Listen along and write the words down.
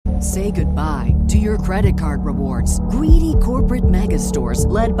Say goodbye to your credit card rewards. Greedy corporate mega stores,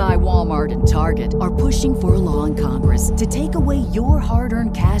 led by Walmart and Target, are pushing for a law in Congress to take away your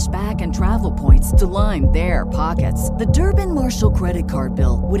hard-earned cash back and travel points to line their pockets. The Durbin-Marshall credit card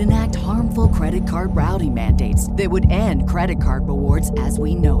bill would enact harmful credit card routing mandates that would end credit card rewards as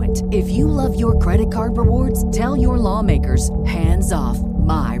we know it. If you love your credit card rewards, tell your lawmakers, hands off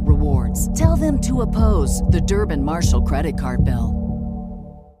my rewards. Tell them to oppose the Durbin-Marshall credit card bill.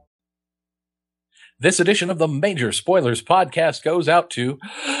 This edition of the Major Spoilers Podcast goes out to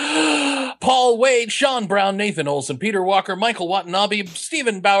Paul Wade, Sean Brown, Nathan Olson, Peter Walker, Michael Watanabe,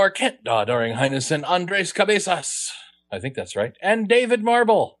 Stephen Bauer, Kent Doddering Heinesen, Andres Cabezas, I think that's right, and David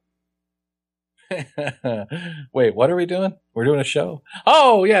Marble. Wait, what are we doing? We're doing a show?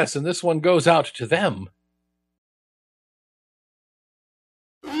 Oh, yes, and this one goes out to them.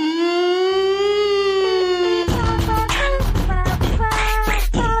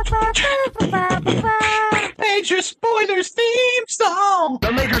 Major Spoilers theme song.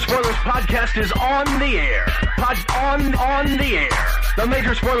 The Major Spoilers Podcast is on the air. On the air. The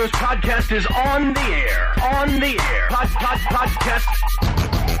Major Spoilers Podcast is on the air. On the air. Podcast.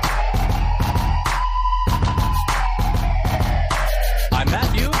 I'm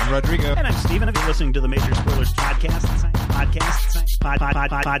Matthew. I'm Rodrigo. And I'm Steven. If you're listening to the Major Spoilers Podcast.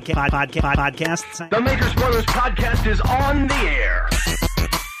 The Major Spoilers Podcast is on the air.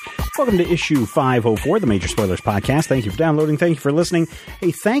 Welcome to issue 504, the Major Spoilers Podcast. Thank you for downloading. Thank you for listening.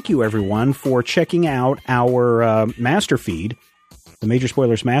 Hey, thank you, everyone, for checking out our master feed, the Major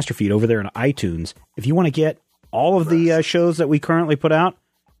Spoilers master feed over there on iTunes. If you want to get all of the shows that we currently put out,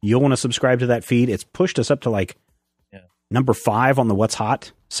 you'll want to subscribe to that feed. It's pushed us up to number 5 on the What's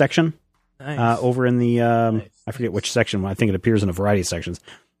Hot section. Nice. Over in the, I forget which section. I think it appears in a variety of sections.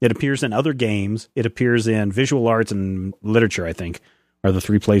 It appears in other games. It appears in visual arts and literature, I think, are the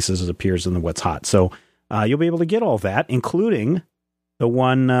 3 places it appears in the What's Hot. So you'll be able to get all that, including the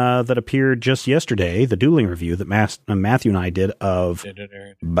one that appeared just yesterday, the dueling review that Matthew and I did of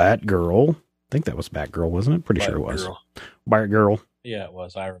Batgirl. I think that was Batgirl, wasn't it? Pretty sure it was. Batgirl. Yeah, it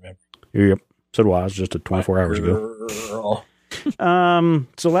was. I remember. Yep. So it was just 24 hours ago.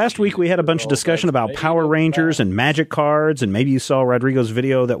 So last week we had a bunch of discussion about Power Rangers and Magic cards, and maybe you saw Rodrigo's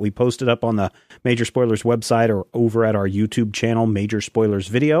video that we posted up on the Major Spoilers website or over at our YouTube channel, Major Spoilers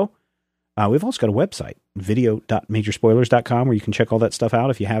Video. We've also got a website, video.majorspoilers.com, where you can check all that stuff out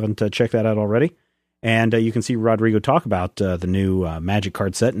if you haven't checked that out already. And you can see Rodrigo talk about the new Magic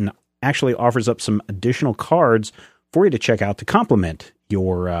card set, and actually offers up some additional cards for you to check out to complement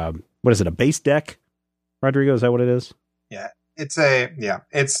your, what is it, a base deck? Rodrigo, is that what it is? Yeah. It's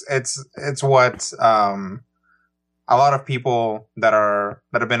what a lot of people that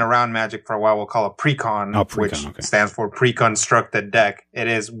have been around Magic for a while will call a precon, which stands for pre-constructed deck. It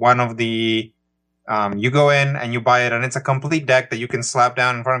is one of the you go in and you buy it, and it's a complete deck that you can slap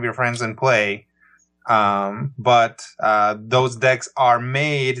down in front of your friends and play. But those decks are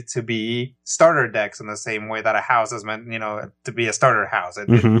made to be starter decks in the same way that a house is meant, to be a starter house.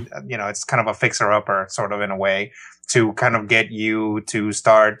 It's kind of a fixer-upper sort of in a way to kind of get you to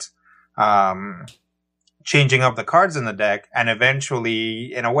start changing up the cards in the deck and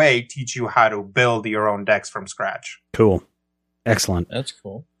eventually, in a way, teach you how to build your own decks from scratch. Cool. Excellent. That's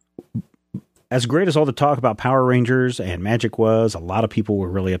cool. As great as all the talk about Power Rangers and Magic was, a lot of people were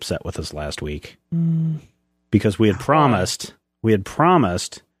really upset with us last week because we had promised we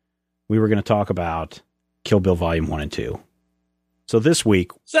were going to talk about Kill Bill Volume 1 and 2. So this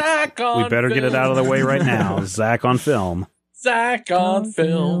week, we better get it out of the way right now. Zach on film. Zach on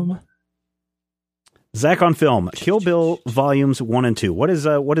film. Zach on film. Kill Bill Volumes 1 and 2. What is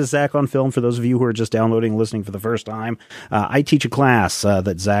Zach on film for those of you who are just downloading, listening for the first time? I teach a class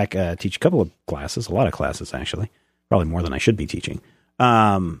that Zach teach a couple of classes, a lot of classes actually, probably more than I should be teaching.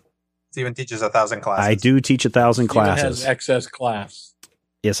 Steven teaches 1,000 classes. I do teach 1,000 classes. Steven has excess class.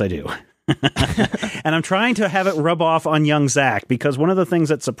 Yes, I do. And I'm trying to have it rub off on young Zach, because one of the things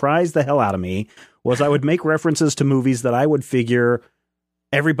that surprised the hell out of me was I would make references to movies that I would figure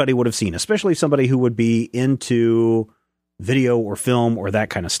everybody would have seen, especially somebody who would be into video or film or that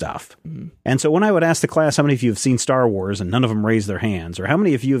kind of stuff. And so when I would ask the class, how many of you have seen Star Wars, and none of them raised their hands, or how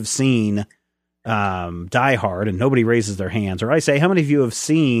many of you have seen Die Hard and nobody raises their hands, or I say, how many of you have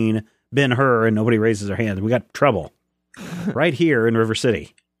seen Ben-Hur and nobody raises their hands, we got trouble right here in River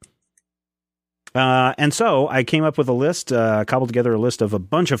City. And so I came up with a list, cobbled together a list of a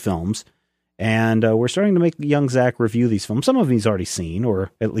bunch of films, and we're starting to make young Zach review these films. Some of them he's already seen,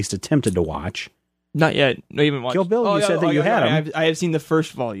 or at least attempted to watch. Not yet. No, even watched. Kill Bill, you said that you had them. I have seen the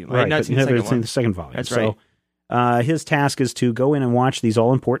first volume. Right, I have not seen the second one. Seen the second volume. That's right. His task is to go in and watch these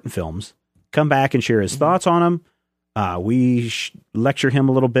all-important films, come back and share his thoughts on them. We lecture him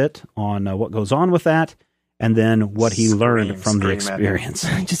a little bit on what goes on with that, and then what he learned from the experience.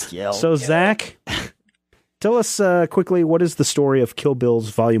 Just yell. So, Zach, tell us quickly, what is the story of Kill Bill's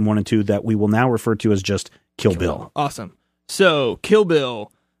Volume 1 and 2 that we will now refer to as just Kill Bill? Awesome. So, Kill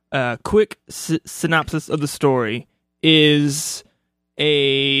Bill, quick synopsis of the story, is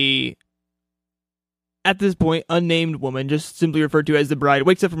at this point, unnamed woman, just simply referred to as the bride,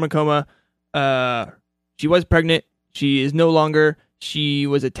 wakes up from a coma. She was pregnant. She is no longer. She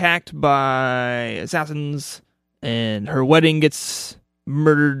was attacked by assassins, and her wedding gets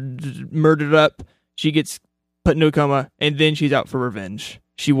murdered up. She gets put into a coma, and then she's out for revenge.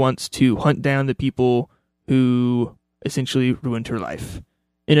 She wants to hunt down the people who essentially ruined her life.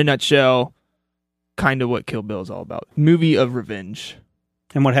 In a nutshell, kind of what Kill Bill is all about. Movie of revenge.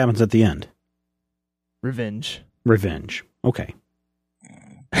 And what happens at the end? Revenge. Okay.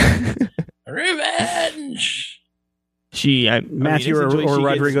 Revenge. Matthew or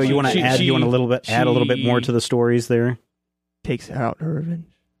Rodrigo, you want to add? You want add a little bit more to the stories there? Takes out her revenge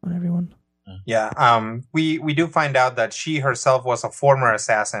on everyone. Yeah. We do find out that she herself was a former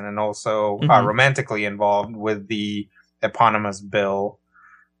assassin and also romantically involved with the eponymous Bill.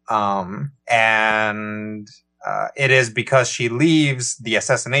 And it is because she leaves the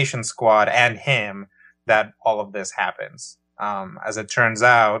assassination squad and him that all of this happens. As it turns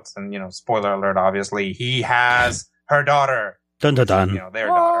out, and spoiler alert, obviously, he has her daughter. Dun dun dun. Their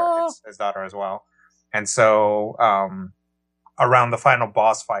daughter. It's his daughter as well. And so, around the final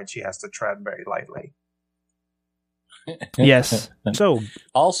boss fight, she has to tread very lightly. Yes. So,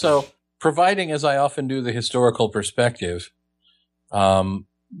 also, providing, as I often do, the historical perspective,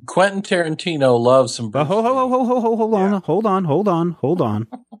 Quentin Tarantino loves some Bruce Lee. Hold on.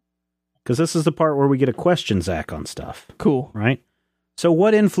 Because this is the part where we get a question, Zach, on stuff. Cool. Right? So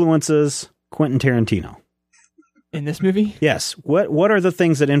what influences Quentin Tarantino? In this movie? Yes. What are the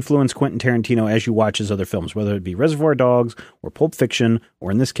things that influence Quentin Tarantino as you watch his other films, whether it be Reservoir Dogs or Pulp Fiction, or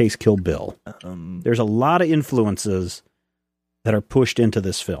in this case, Kill Bill? There's a lot of influences that are pushed into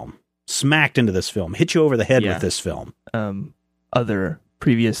this film, smacked into this film, hit you over the head with this film. Other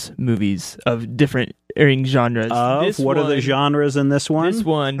previous movies of different airing genres. What are the genres in this one? This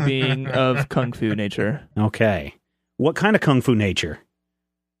one being of kung fu nature. Okay. What kind of kung fu nature?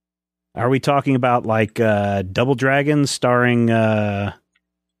 Are we talking about like Double Dragon starring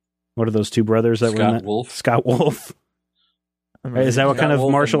what are those two brothers that were in that? Scott Wolf. Is that what kind of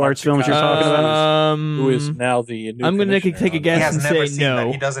martial arts films you're talking about? Who is now the new I'm going to take a guess and say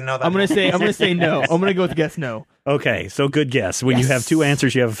no. He doesn't know that. I'm going to say no. I'm going to go with guess no. Okay, so good guess. When you have two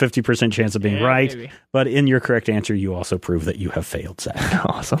answers, you have a 50% chance of being right. Maybe. But in your correct answer, you also prove that you have failed, Zach.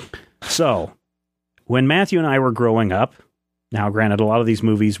 Awesome. So, when Matthew and I were growing up, now granted, a lot of these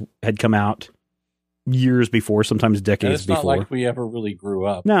movies had come out years before, sometimes decades before. It's not like we ever really grew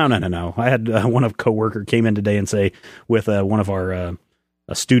up. No. I had one of coworker came in today and say with one of our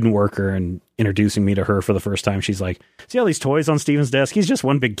a student worker and introducing me to her for the first time. She's like, "See all these toys on Steven's desk? He's just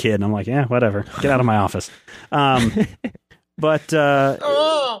one big kid." And I'm like, "Yeah, whatever. Get out of my office." But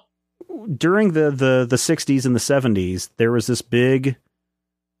during the 60s and the 70s, there was this big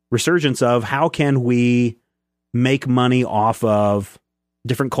resurgence of how can we make money off of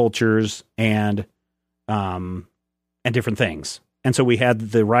different cultures and different things. And so we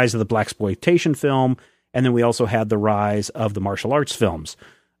had the rise of the blaxploitation film, and then we also had the rise of the martial arts films.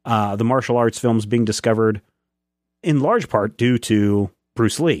 The martial arts films being discovered in large part due to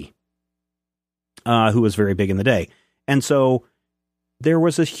Bruce Lee, who was very big in the day. And so there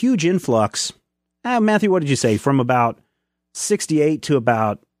was a huge influx. Matthew, what did you say? From about 68 to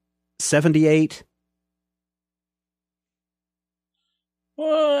about 78?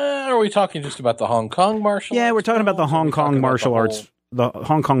 Are we talking just about the Hong Kong martial arts? Yeah, we're talking about the Hong Kong martial arts. The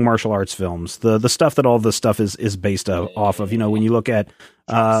Hong Kong martial arts films, the stuff that all this stuff is based off of. You know, when you look at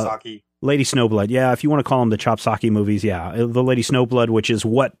Lady Snowblood, yeah, if you want to call them the Chopsaki movies, yeah, the Lady Snowblood, which is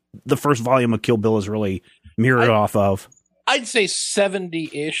what the first volume of Kill Bill is really mirrored off of. I'd say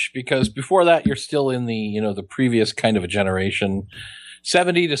 70-ish, because before that you're still in the the previous kind of a generation,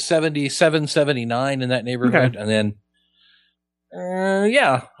 70 to 77, 79 in that neighborhood, and then.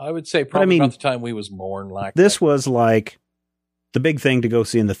 Yeah, I would say probably about the time we was born. This was like the big thing to go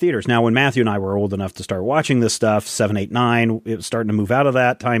see in the theaters. Now, when Matthew and I were old enough to start watching this stuff, 7, 8, 9, it was starting to move out of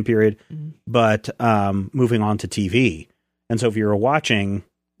that time period, but moving on to TV. And so if you were watching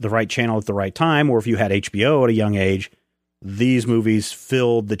the right channel at the right time, or if you had HBO at a young age, these movies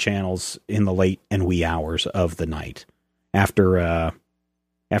filled the channels in the late and wee hours of the night after the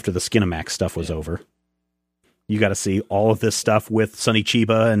Skinamax stuff was over. you got to see all of this stuff with Sonny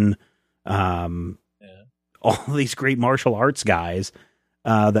Chiba and all these great martial arts guys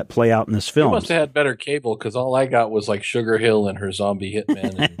that play out in this film. You must have had better cable, because all I got was like Sugar Hill and her zombie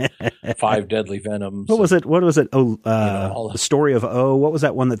hitmen and 5 Deadly Venoms. What was it? Oh, the Story of O. What was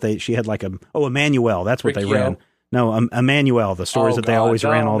that one that she had like Emmanuel. That's what they ran. No, Emmanuel, the stories that they always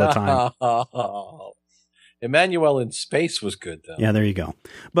ran all the time. Emmanuel in Space was good, though. Yeah, there you go.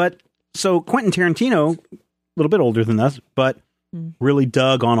 But so Quentin Tarantino, a little bit older than us, but really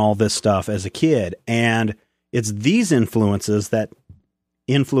dug on all this stuff as a kid. And it's these influences that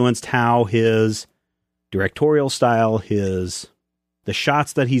influenced how his directorial style, the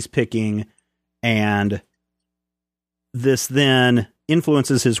shots that he's picking, and this then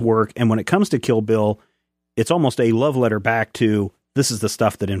influences his work. And when it comes to Kill Bill, it's almost a love letter back to, this is the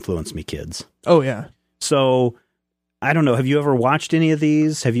stuff that influenced me, kids. Oh, yeah. So, I don't know. Have you ever watched any of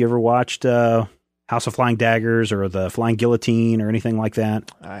these? Have you ever watched House of Flying Daggers or The Flying Guillotine or anything like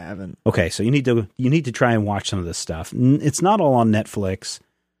that? I haven't. Okay, so you need to try and watch some of this stuff. It's not all on Netflix.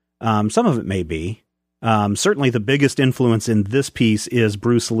 Some of it may be. Certainly the biggest influence in this piece is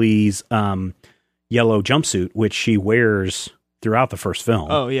Bruce Lee's yellow jumpsuit, which she wears throughout the first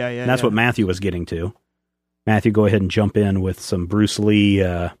film. Oh, yeah. And that's what Matthew was getting to. Matthew, go ahead and jump in with some Bruce Lee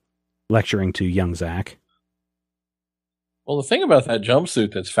lecturing to young Zach. Well, the thing about that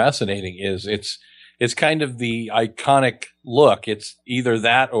jumpsuit that's fascinating is it's kind of the iconic look. It's either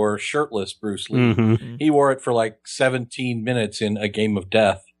that or shirtless Bruce Lee. Mm-hmm. He wore it for like 17 minutes in A Game of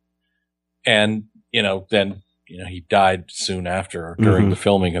Death. And, then he died soon after or during the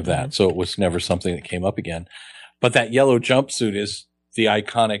filming of that. So it was never something that came up again. But that yellow jumpsuit is the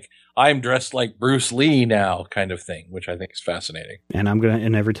iconic, I'm dressed like Bruce Lee now kind of thing, which I think is fascinating. And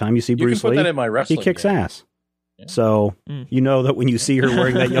and every time you see Bruce Lee, that in my wrestling he kicks game. ass. Yeah. So you know that when you see her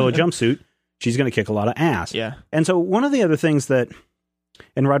wearing that yellow jumpsuit, she's going to kick a lot of ass. Yeah. And so one of the other things that,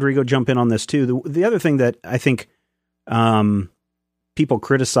 and Rodrigo, jump in on this too, the other thing that I think people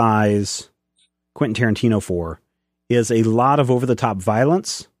criticize Quentin Tarantino for is a lot of over-the-top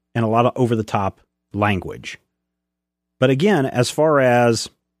violence and a lot of over-the-top language. But again, as far as,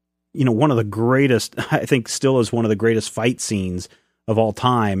 one of the greatest, I think still is one of the greatest fight scenes of all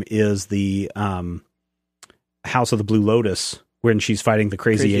time is the House of the Blue Lotus, when she's fighting the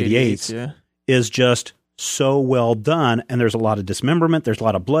Crazy 88s, is just so well done. And there's a lot of dismemberment. There's a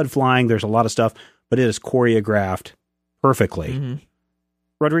lot of blood flying. There's a lot of stuff, but it is choreographed perfectly. Mm-hmm.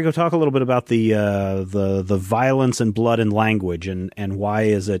 Rodrigo, talk a little bit about the violence and blood and language, and why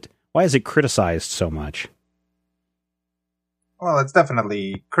is it criticized so much? Well, it's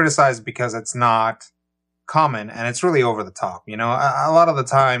definitely criticized because it's not common and it's really over the top. A lot of the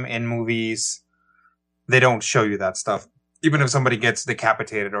time in movies, they don't show you that stuff. Even if somebody gets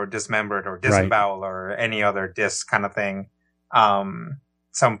decapitated or dismembered or disemboweled or any other kind of thing,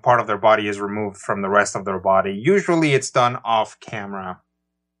 some part of their body is removed from the rest of their body. Usually it's done off camera,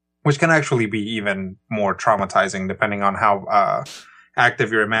 which can actually be even more traumatizing depending on how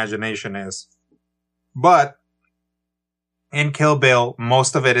active your imagination is. But in Kill Bill,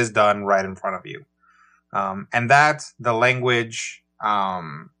 most of it is done right in front of you. And that, the language,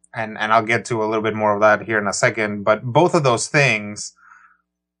 and I'll get to a little bit more of that here in a second, but both of those things,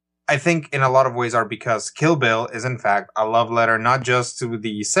 I think in a lot of ways are because Kill Bill is in fact a love letter, not just to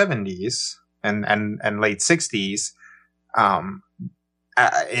the 70s and late 60s,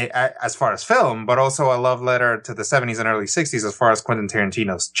 as far as film, but also a love letter to the 70s and early 60s as far as Quentin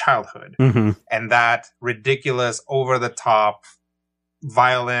Tarantino's childhood. Mm-hmm. And that ridiculous, over-the-top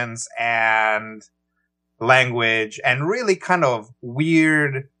violence and language and really kind of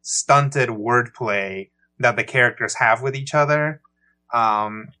weird, stunted wordplay that the characters have with each other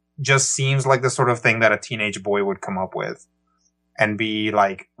just seems like the sort of thing that a teenage boy would come up with and be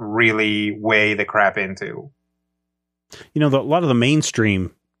like really way the crap into. A lot of the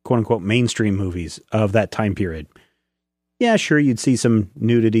mainstream, quote unquote, mainstream movies of that time period. Yeah, sure. You'd see some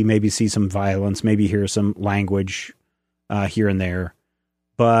nudity, maybe see some violence, maybe hear some language here and there.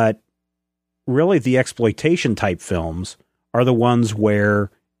 But really the exploitation type films are the ones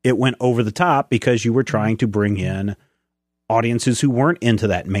where it went over the top because you were trying to bring in audiences who weren't into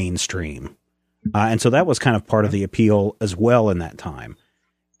that mainstream. And so that was kind of part of the appeal as well in that time.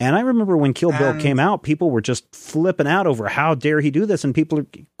 And I remember when Kill Bill came out, people were just flipping out over how dare he do this. And people are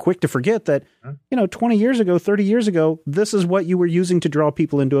quick to forget that, 20 years ago, 30 years ago, this is what you were using to draw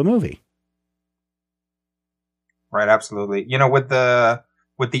people into a movie. Right. Absolutely. With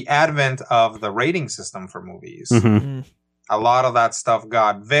the advent of the rating system for movies, a lot of that stuff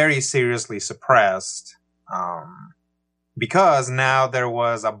got very seriously suppressed. Because now there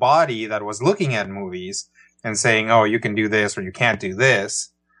was a body that was looking at movies and saying, oh, you can do this or you can't do this.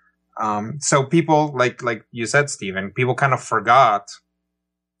 So people, like you said, Steven, people kind of forgot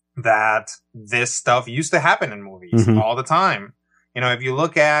that this stuff used to happen in movies all the time. You know, if you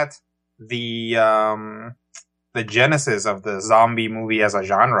look at the genesis of the zombie movie as a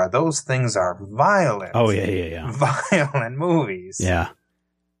genre, those things are violent. Oh, yeah. Violent movies. Yeah.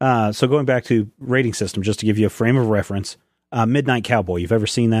 So going back to rating system, just to give you a frame of reference, Midnight Cowboy, you've ever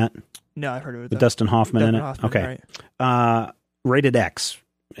seen that? No, I've heard of it. With Dustin Hoffman in it? Hoffman, okay. Right. Rated X.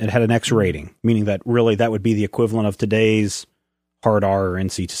 It had an X rating, meaning that really that would be the equivalent of today's hard R or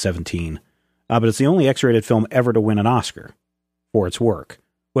NC-17. But it's the only X-rated film ever to win an Oscar for its work.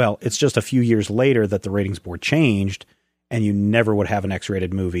 Well, it's just a few years later that the ratings board changed, and you never would have an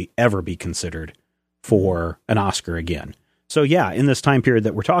X-rated movie ever be considered for an Oscar again. So yeah, in this time period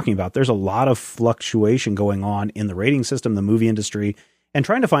that we're talking about, there's a lot of fluctuation going on in the rating system, the movie industry, and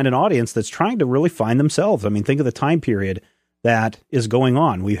trying to find an audience that's trying to really find themselves. I mean, think of the time period that is going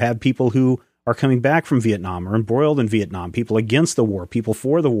on. We have people who are coming back from Vietnam or embroiled in Vietnam, people against the war, people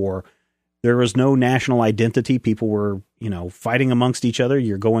for the war. There was no national identity. People were, fighting amongst each other.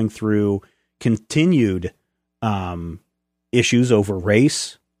 You're going through continued issues over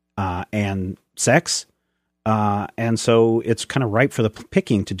race and sex. And so it's kind of ripe for the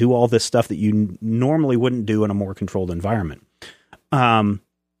picking to do all this stuff that you normally wouldn't do in a more controlled environment. And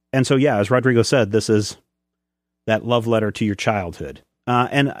so, yeah, as Rodrigo said, this is that love letter to your childhood.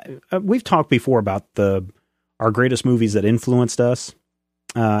 And we've talked before about our greatest movies that influenced us.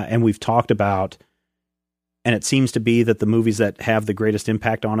 And we've talked about, and it seems to be that the movies that have the greatest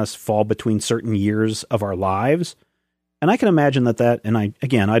impact on us fall between certain years of our lives. And I can imagine that, and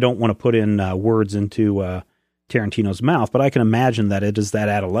I don't want to put in words into Tarantino's mouth, but I can imagine that it is that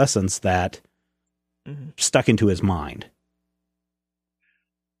adolescence that stuck into his mind.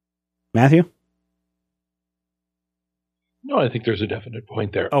 Matthew? No, I think there's a definite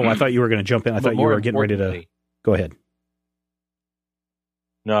point there. Oh, I thought you were going to jump in. I thought you were getting ready to... Go ahead.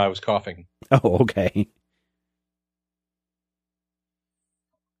 No, I was coughing. Oh, okay.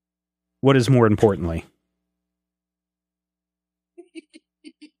 What is more importantly?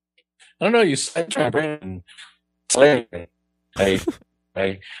 I don't know. You said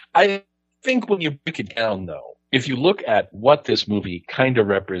I think when you break it down, though, if you look at what this movie kind of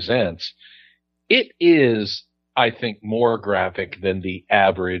represents, it is, I think, more graphic than the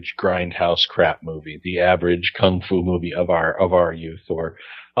average grindhouse crap movie, the average kung fu movie of our youth, or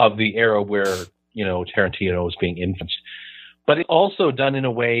of the era where, Tarantino was being influenced. But it's also done in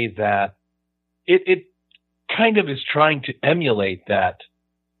a way that it kind of is trying to emulate that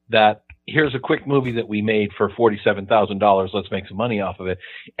here's a quick movie that we made for $47,000. Let's make some money off of it.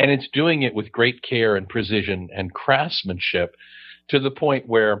 And it's doing it with great care and precision and craftsmanship to the point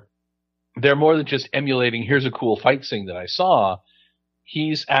where they're more than just emulating, here's a cool fight scene that I saw.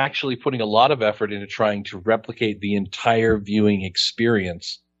 He's actually putting a lot of effort into trying to replicate the entire viewing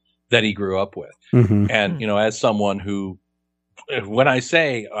experience that he grew up with. Mm-hmm. And, as someone who, when I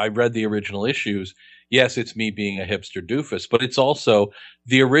say I read the original issues, yes, it's me being a hipster doofus, but it's also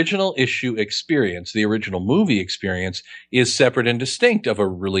the original issue experience, the original movie experience is separate and distinct of a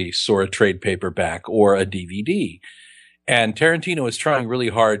release or a trade paperback or a DVD. And Tarantino is trying really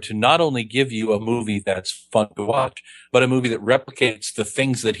hard to not only give you a movie that's fun to watch, but a movie that replicates the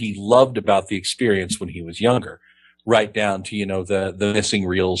things that he loved about the experience when he was younger, right down to, the missing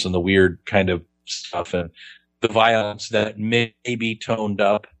reels and the weird kind of stuff and the violence that may be toned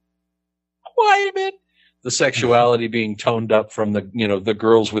up quite a bit. The sexuality being toned up from the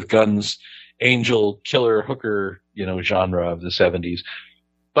girls with guns, angel, killer, hooker, genre of the 70s.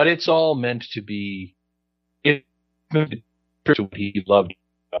 But it's all meant to be what he loved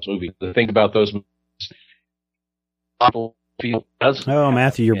about those movies. The thing about those movies, oh,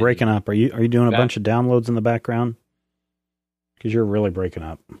 Matthew, you're breaking up. Are you doing a bunch of downloads in the background? Because you're really breaking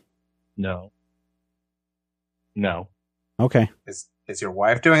up. No. Okay. Is your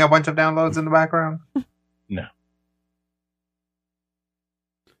wife doing a bunch of downloads in the background? No.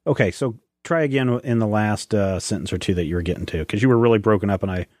 Okay, so try again in the last sentence or two that you were getting to, because you were really broken up,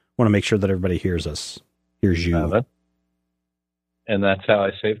 and I want to make sure that everybody hears you. And that's how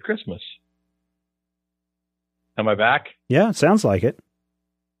I saved Christmas. Am I back? Yeah, it sounds like it.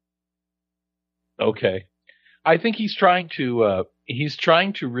 Okay. I think he's trying to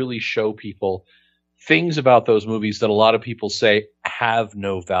really show people things about those movies that a lot of people say have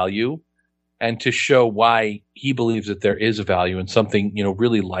no value, and to show why he believes that there is a value in something,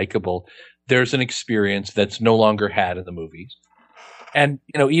 really likable. There's an experience that's no longer had in the movies. And,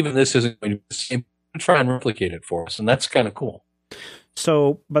 even this isn't going to try and replicate it for us. And that's kind of cool.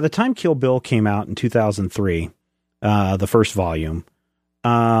 So by the time Kill Bill came out in 2003, the first volume,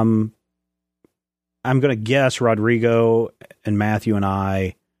 I'm going to guess Rodrigo and Matthew and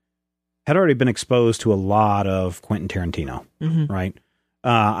I had already been exposed to a lot of Quentin Tarantino, right?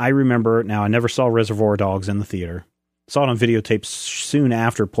 I remember, now I never saw Reservoir Dogs in the theater. Saw it on videotape soon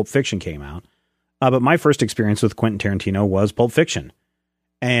after Pulp Fiction came out. But my first experience with Quentin Tarantino was Pulp Fiction.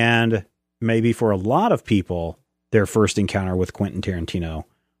 And maybe for a lot of people, their first encounter with Quentin Tarantino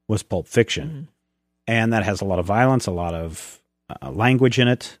was Pulp Fiction. And that has a lot of violence, a lot of language in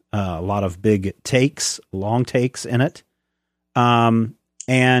it, a lot of big takes, long takes in it.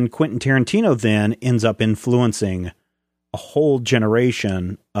 And Quentin Tarantino then ends up influencing a whole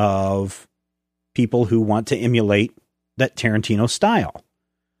generation of people who want to emulate that Tarantino style.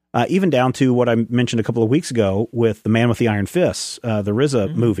 Even down to what I mentioned a couple of weeks ago with The Man with the Iron Fists, the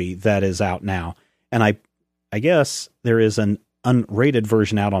RZA movie that is out now. And I guess there is an unrated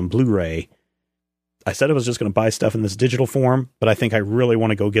version out on Blu-ray. I said I was just going to buy stuff in this digital form, but I think I really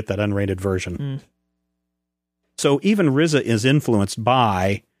want to go get that unrated version. So even RZA is influenced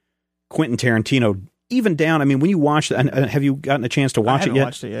by Quentin Tarantino, even down. I mean, when you watch that, have you gotten a chance to watch it yet? I haven't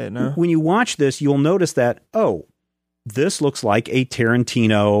watched it yet, no. When you watch this, you'll notice that, this looks like a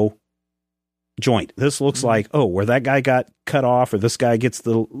Tarantino joint. This looks like, where that guy got cut off, or this guy gets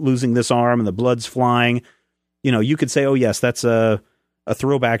losing this arm and the blood's flying. You know, you could say, yes, that's a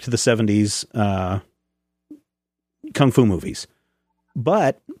throwback to the 70s kung fu movies.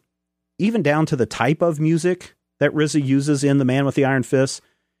 But even down to the type of music that RZA uses in The Man with the Iron Fist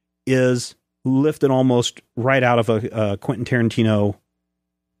is lifted almost right out of a Quentin Tarantino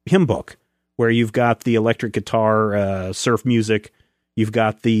hymn book, where you've got the electric guitar, surf music. You've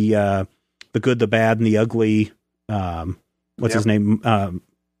got the good, the bad, and the ugly. What's his name?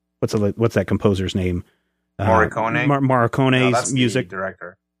 What's that composer's name? Morricone. Morricone's music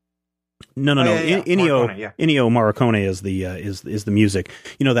director. No. Ennio Morricone is the music.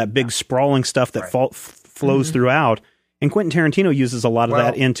 You know, that big sprawling stuff that flows throughout. And Quentin Tarantino uses a lot of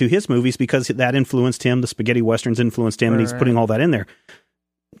that into his movies because that influenced him. The spaghetti westerns influenced him, and he's putting all that in there.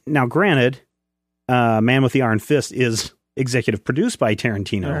 Now, granted, Man with the Iron Fist is executive produced by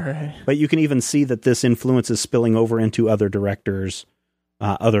Tarantino, but you can even see that this influence is spilling over into other directors,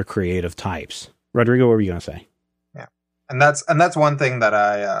 other creative types. Rodrigo, what were you going to say? Yeah, and that's one thing that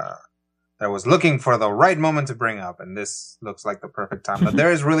I was looking for the right moment to bring up, and this looks like the perfect time. But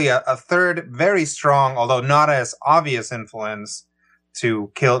there is really a third, very strong, although not as obvious, influence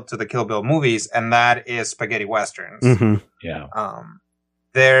to the Kill Bill movies, and that is spaghetti westerns. Yeah.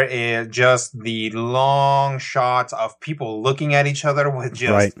 There is just the long shots of people looking at each other with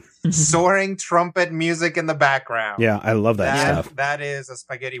just soaring trumpet music in the background. Yeah, I love that stuff. That is a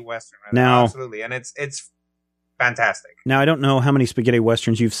spaghetti western. Now, absolutely. And it's fantastic. Now, I don't know how many spaghetti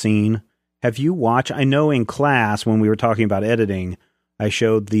westerns you've seen. Have you watched? I know in class when we were talking about editing, I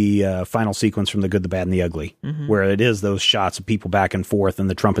showed the final sequence from The Good, the Bad, and the Ugly, where it is those shots of people back and forth and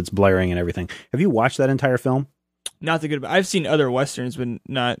the trumpets blaring and everything. Have you watched that entire film? Not the Good. I've seen other westerns, but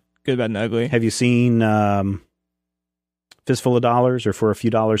not Good, Bad, and Ugly. Have you seen Fistful of Dollars or For a Few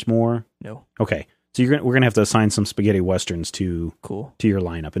Dollars More? No. Okay, so we're gonna have to assign some spaghetti westerns to your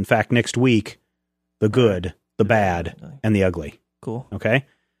lineup. In fact, next week, The Good, the Bad, and the Ugly. Cool. Okay,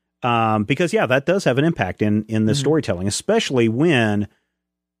 because that does have an impact in the storytelling, especially when,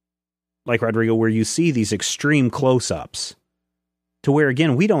 like Rodrigo, where you see these extreme close-ups. To where,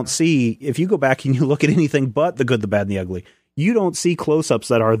 again, we don't see, if you go back and you look at anything but The Good, the Bad, and the Ugly, you don't see close-ups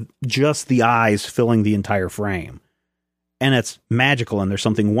that are just the eyes filling the entire frame. And it's magical, and there's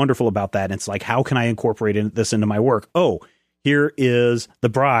something wonderful about that. And it's like, how can I incorporate this into my work? Oh, here is the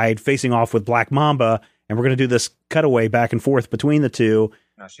bride facing off with Black Mamba, and we're going to do this cutaway back and forth between the two.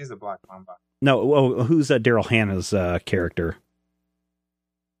 No, she's a Black Mamba. No, who's Daryl Hannah's character?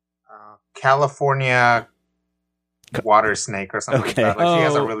 California water snake or something like that. Like she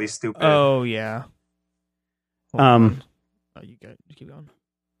has a really stupid. Oh yeah. You keep going.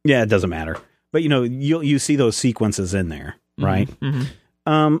 Yeah, it doesn't matter. But you see those sequences in there, right?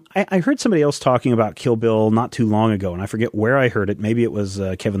 I heard somebody else talking about Kill Bill not too long ago, and I forget where I heard it. Maybe it was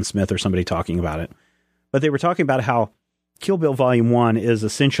Kevin Smith or somebody talking about it. But they were talking about how Kill Bill Volume 1 is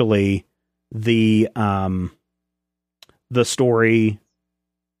essentially the story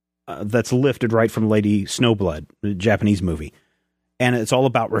that's lifted right from Lady Snowblood, the Japanese movie. And it's all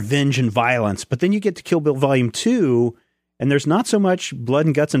about revenge and violence. But then you get to Kill Bill Volume 2, and there's not so much blood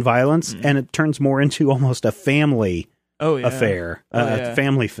and guts and violence, and it turns more into almost a family affair, a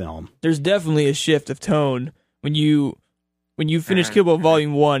family film. There's definitely a shift of tone when you finish Kill Bill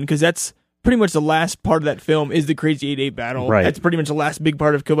Volume 1, because that's pretty much the last part of that film is the Crazy 8-8 battle. Right. That's pretty much the last big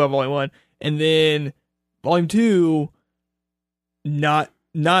part of Kill Bill Volume 1. And then Volume 2, not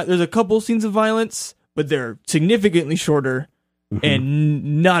there's a couple scenes of violence, but they're significantly shorter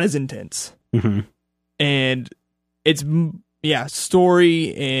and not as intense. And it's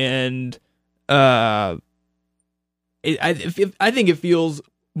story and I think it feels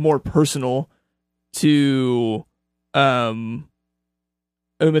more personal to Uma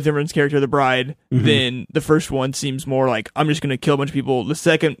Thurman's character, the bride, than the first one. Seems more like I'm just going to kill a bunch of people. The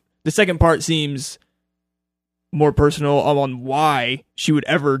second part seems more personal on why she would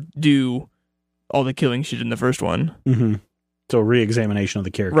ever do all the killing she did in the first one. So a re-examination of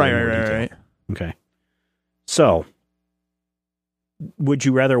the character. Right. Okay. So, would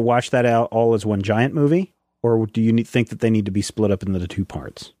you rather watch that out all as one giant movie, or do you think that they need to be split up into the two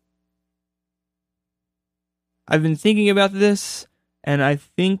parts? I've been thinking about this, and I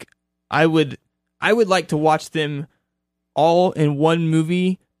think I would like to watch them all in one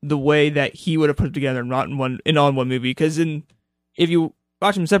movie the way that he would have put it together, not in one movie. Because if you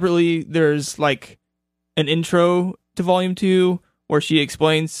watch them separately, there's like an intro to Volume 2 where she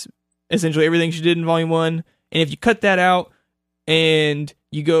explains essentially everything she did in Volume 1. And if you cut that out and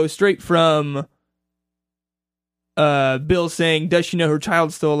you go straight from Bill saying, "Does she know her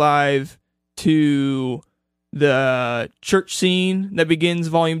child's still alive?" to the church scene that begins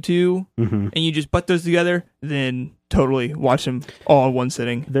Volume 2, and you just butt those together, then totally watch them all in one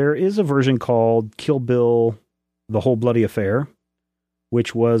sitting. There is a version called Kill Bill, The Whole Bloody Affair,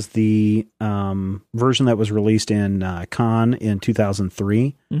 which was the version that was released in Cannes in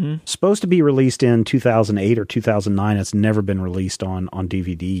 2003. Supposed to be released in 2008 or 2009. It's never been released on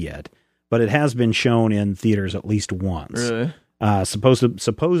DVD yet, but it has been shown in theaters at least once. Really?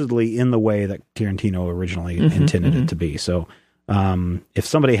 Supposedly in the way that Tarantino originally intended it to be. So if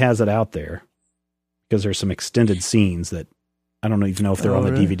somebody has it out there, because there's some extended scenes that I don't even know if they're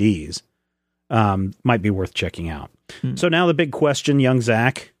on the DVDs, might be worth checking out. So now the big question, young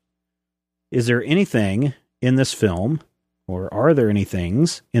Zach, is there anything in this film, or are there any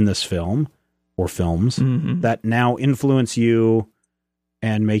things in this film or films that now influence you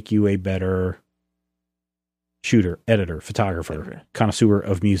and make you a better shooter, editor, photographer, connoisseur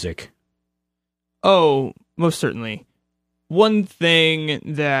of music? Oh, most certainly. One thing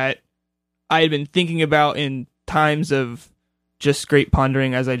that I had been thinking about in times of just great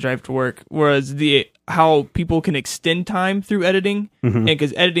pondering as I drive to work was how people can extend time through editing. And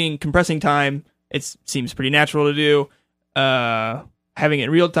because editing, compressing time, it seems pretty natural to do. Having it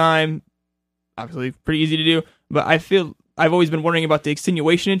in real time, obviously pretty easy to do. But I feel I've always been wondering about the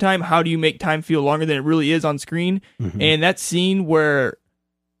extenuation in time. How do you make time feel longer than it really is on screen? And that scene where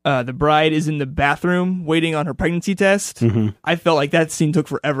the bride is in the bathroom waiting on her pregnancy test, I felt like that scene took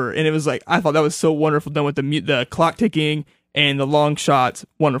forever. And it was like, I thought that was so wonderful done with the clock ticking and the long shots.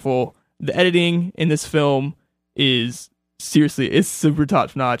 Wonderful. The editing in this film is seriously, it's super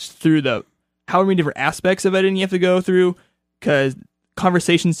top notch through the however many different aspects of editing you have to go through, because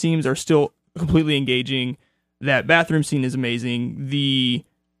conversation scenes are still completely engaging. That bathroom scene is amazing. The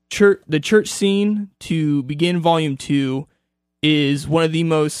church scene to begin Volume 2 is one of the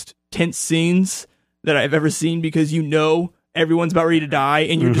most tense scenes that I've ever seen, because you know everyone's about ready to die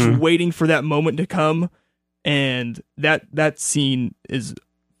and you're just waiting for that moment to come. And that scene is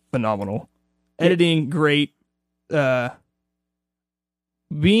phenomenal. Editing, great. Being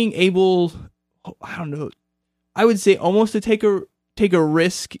able, I don't know, I would say almost to take a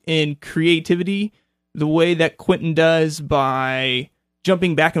risk in creativity, the way that Quentin does by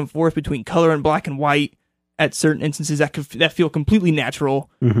jumping back and forth between color and black and white at certain instances that feel completely natural.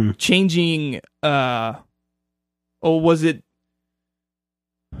 Changing, towards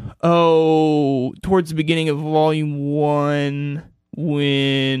the beginning of Volume 1,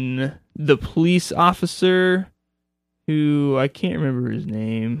 when the police officer, who I can't remember his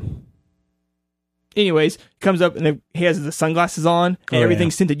name, anyways, comes up and he has the sunglasses on and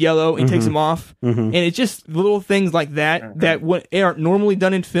everything's tinted yellow, and he takes them off. And it's just little things like that that aren't normally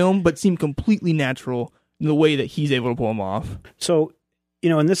done in film but seem completely natural in the way that he's able to pull them off. So,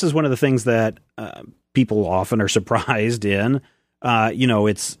 and this is one of the things that people often are surprised in.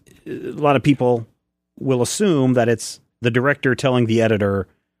 It's a lot of people will assume that it's the director telling the editor,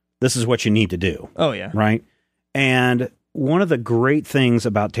 this is what you need to do. Oh, yeah. Right? And one of the great things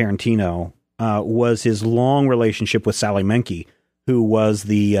about Tarantino was his long relationship with Sally Menke, who was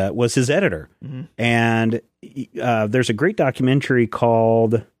his editor. And there's a great documentary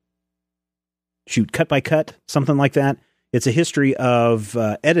called Cut by Cut, something like that. It's a history of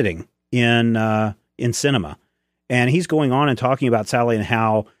editing in cinema. And he's going on and talking about Sally and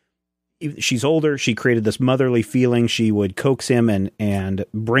how, she's older. She created this motherly feeling. She would coax him and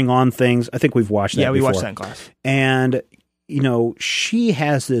bring on things. I think we've watched that before. Yeah, we watched that in class. And, she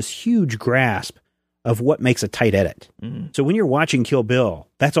has this huge grasp of what makes a tight edit. Mm-hmm. So when you're watching Kill Bill,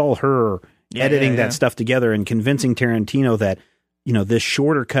 that's all her editing that stuff together and convincing Tarantino that, this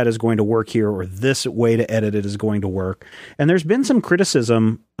shorter cut is going to work here, or this way to edit it is going to work. And there's been some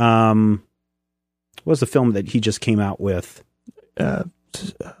criticism. What was the film that he just came out with? Django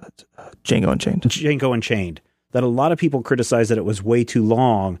Unchained. Django Unchained. That a lot of people criticize that it was way too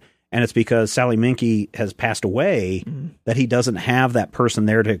long, and it's because Sally Menke has passed away, that he doesn't have that person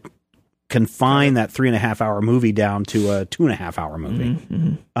there to confine that 3.5-hour movie down to a 2.5-hour movie.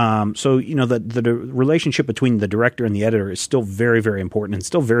 Mm-hmm. So, the relationship between the director and the editor is still very, very important and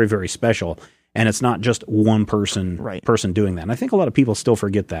still very, very special. And it's not just one person doing that. And I think a lot of people still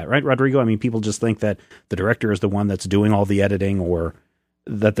forget that, right, Rodrigo? I mean, people just think that the director is the one that's doing all the editing, or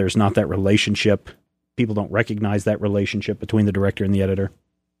that there's not that relationship. People don't recognize that relationship between the director and the editor.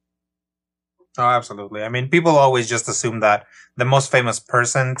 Oh, absolutely. I mean, people always just assume that the most famous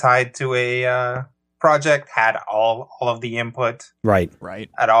person tied to a project had all of the input. Right.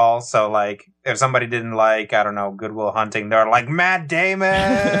 At all. So, like, if somebody didn't like, I don't know, Good Will Hunting, they're like, Matt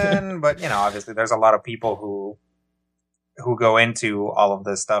Damon! But, obviously there's a lot of people who go into all of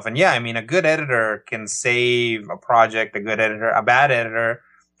this stuff. And yeah, I mean, a good editor can save a project. A bad editor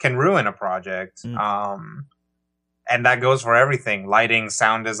can ruin a project. And that goes for everything. Lighting,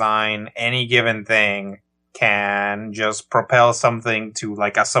 sound design, any given thing can just propel something to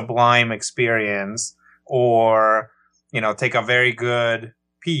like a sublime experience, or, take a very good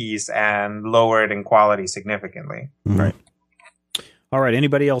piece and lower it in quality significantly. Right. All right.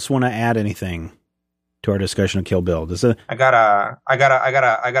 Anybody else want to add anything to our discussion of Kill Bill? I got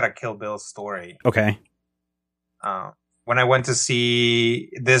a Kill Bill story. Okay. When I went to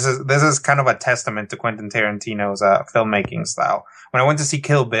see, this is kind of a testament to Quentin Tarantino's filmmaking style. When I went to see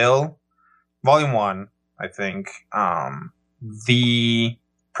Kill Bill, Volume 1, I think, the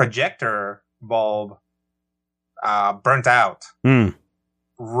projector bulb burnt out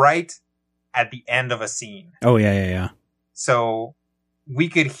right at the end of a scene. Oh, yeah. So we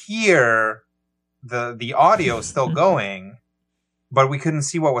could hear the audio still going, but we couldn't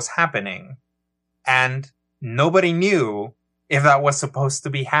see what was happening. And nobody knew if that was supposed to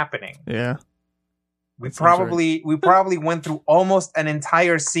be happening. Yeah. We probably went through almost an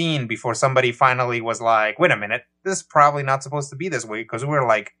entire scene before somebody finally was like, wait a minute, this is probably not supposed to be this way. Because we were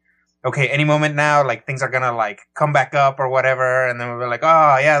like, okay, any moment now, like, things are gonna like come back up or whatever. And then we were like,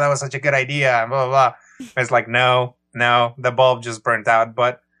 oh yeah, that was such a good idea, and blah, blah, blah. It's like, no, the bulb just burnt out.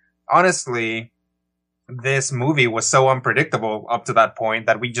 But honestly, this movie was so unpredictable up to that point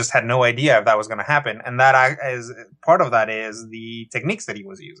that we just had no idea if that was going to happen. And that is part of that is the techniques that he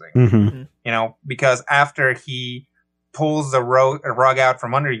was using, because after he pulls the rug out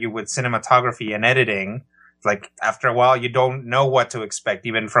from under you with cinematography and editing, like after a while, you don't know what to expect,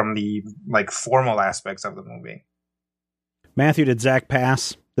 even from the like formal aspects of the movie. Matthew, did Zach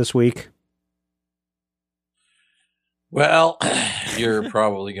pass this week? Well, you're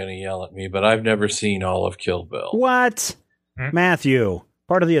probably going to yell at me, but I've never seen all of Kill Bill. What? Matthew,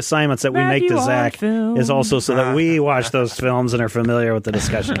 part of the assignments that we make to Zach is also so that we watch those films and are familiar with the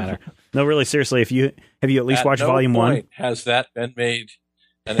discussion matter. No, really, seriously, have you at least watched Volume 1? Has that been made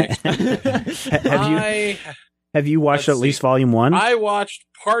an expert? Have you watched at least Volume 1? I watched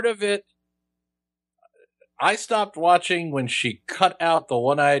part of it. I stopped watching when she cut out the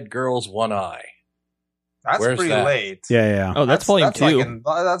one-eyed girl's one eye. That's pretty late. Yeah. Oh, that's Volume 2.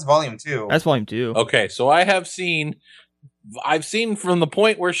 That's Volume 2. That's Volume 2. Okay, so I've seen from the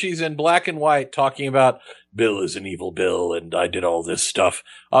point where she's in black and white talking about Bill is an evil Bill and I did all this stuff,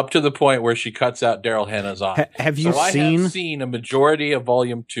 up to the point where she cuts out Daryl Hannah's eye. I have seen a majority of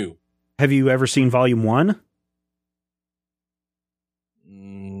Volume 2. Have you ever seen Volume 1?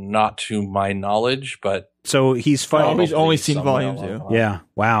 Not to my knowledge, but so he's only seen Volume 2. Yeah.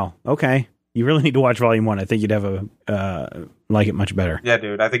 Wow. Okay. You really need to watch Volume 1. I think you'd have like it much better. Yeah,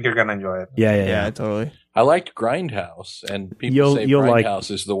 dude. I think you're gonna enjoy it. Yeah, totally. I liked Grindhouse, and people say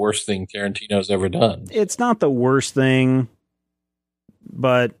Grindhouse is the worst thing Tarantino's ever done. It's not the worst thing,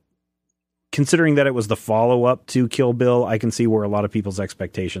 but considering that it was the follow-up to Kill Bill, I can see where a lot of people's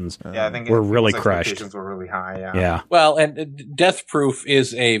expectations were really crushed. Expectations were really high, yeah. Well, and Death Proof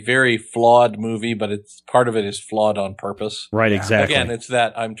is a very flawed movie, but part of it is flawed on purpose. Right, exactly. Again, it's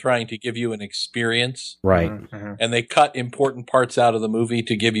that I'm trying to give you an experience. Right. Mm-hmm. And they cut important parts out of the movie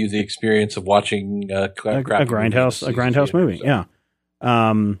to give you the experience of watching a Grindhouse movie. So. Yeah.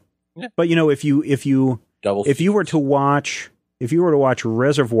 But if you were to watch if you were to watch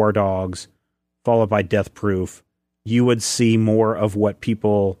Reservoir Dogs followed by Death Proof, you would see more of what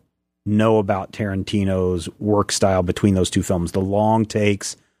people know about Tarantino's work style between those two films. The long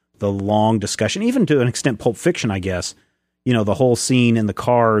takes, the long discussion, even to an extent Pulp Fiction, I guess. You know, the whole scene in the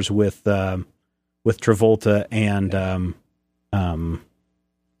cars with Travolta and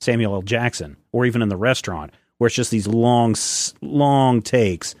Samuel L. Jackson, or even in the restaurant, where it's just these long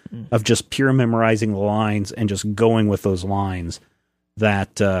takes of just pure memorizing the lines and just going with those lines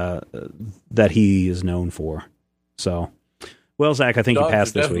that he is known for. So, well, Zach, I think you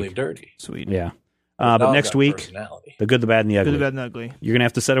passed this week. Dirty. Sweet. Yeah. But next week, The Good, the Bad, and the Ugly. Good, the Bad, and the Ugly. You're going to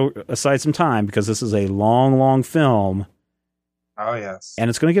have to set aside some time because this is a long, long film. Oh, yes. And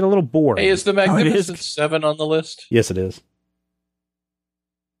it's going to get a little boring. Hey, is the Magnificent Seven on the list? Yes, it is.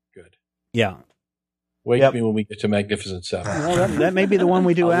 Good. Yeah. Wake me when we get to Magnificent Seven. Well, that may be the one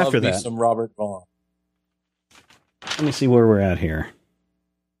we do after love that. Me some Robert Vaughn. Let me see where we're at here.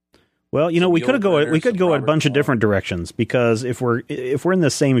 Well, you know, we could go a bunch of different directions, because if we're in the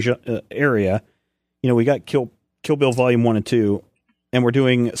same area, you know, we got Kill Bill Volume 1 and 2, and we're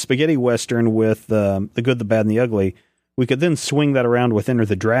doing spaghetti western with The Good, the Bad, and the Ugly. We could then swing that around with Enter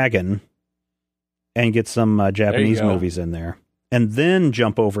the Dragon and get some Japanese movies in there, and then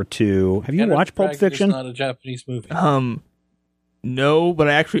jump over to. Have you watched Pulp Fiction? It's not a Japanese movie. No, but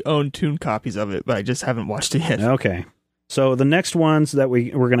I actually own Toon copies of it, but I just haven't watched it yet. Okay. So the next ones that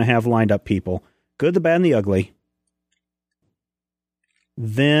we're going to have lined up, people: Good, the Bad, and the Ugly.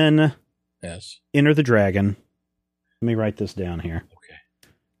 Then, yes, Enter the Dragon. Let me write this down here. Okay.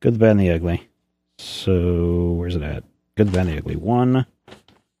 Good, the Bad, and the Ugly. So where's it at? Good, the Bad, and the Ugly 1.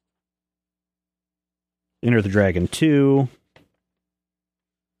 Enter the Dragon 2.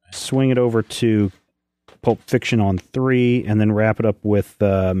 Swing it over to Pulp Fiction on 3, and then wrap it up with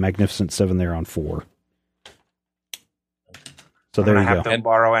Magnificent 7 there on 4. So there you go. I have to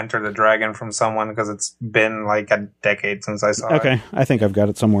borrow Enter the Dragon from someone because it's been like a decade since I saw it. Okay, I think I've got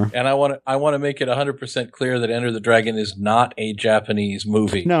it somewhere. And I want to make it 100% clear that Enter the Dragon is not a Japanese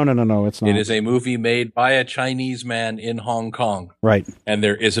movie. No, it's not. It is a movie made by a Chinese man in Hong Kong. Right. And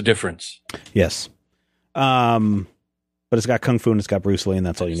there is a difference. Yes. But it's got Kung Fu and it's got Bruce Lee, and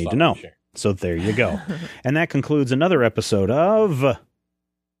that's all you need to know. Sure. So there you go. And that concludes another episode of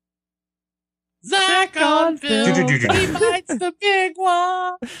Zach on Film. He bites the big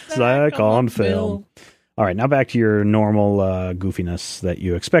one. Zach on Film. All right, now back to your normal goofiness that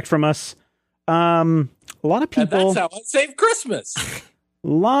you expect from us. A lot of people. And that's how I save Christmas. A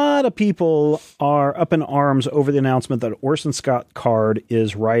lot of people are up in arms over the announcement that Orson Scott Card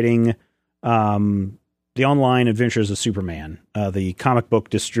is writing the Online Adventures of Superman, the comic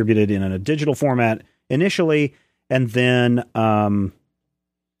book distributed in a digital format initially, and then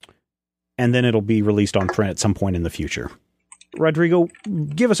it'll be released on print at some point in the future. Rodrigo,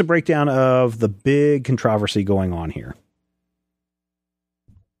 give us a breakdown of the big controversy going on here.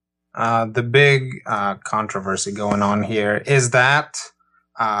 The big controversy going on here is that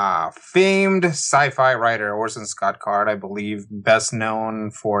famed sci-fi writer Orson Scott Card, I believe best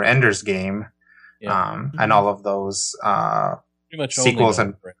known for Ender's Game, and all of those sequels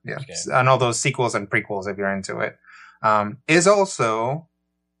and all those sequels and prequels, if you're into it, is also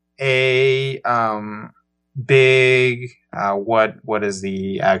a big what is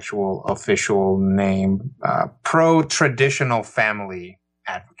the actual official name? Pro-traditional family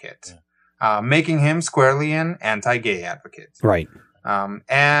advocate, making him squarely an anti-gay advocate, right?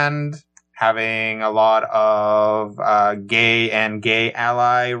 And having a lot of gay and gay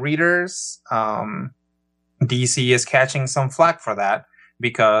ally readers. DC is catching some flack for that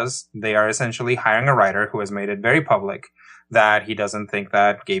because they are essentially hiring a writer who has made it very public that he doesn't think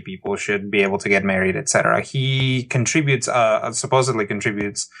that gay people should be able to get married, etc. He supposedly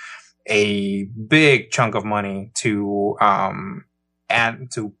contributes a big chunk of money to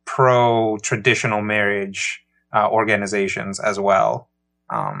pro-traditional marriage organizations as well,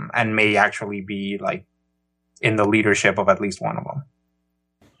 and may actually be like in the leadership of at least one of them.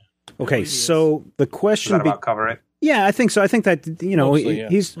 Okay, so the question... Does that about cover it? Yeah, I think so. I think that, mostly,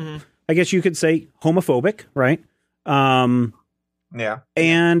 he's, I guess you could say, homophobic, right? Yeah.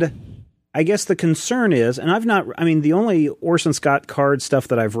 And I guess the concern is, and the only Orson Scott Card stuff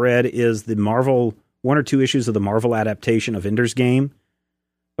that I've read is the Marvel, 1 or 2 issues of the Marvel adaptation of Ender's Game.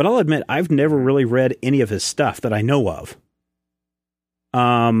 But I'll admit, I've never really read any of his stuff that I know of.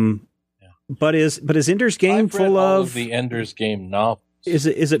 But is Ender's Game full of the Ender's Game novels? Is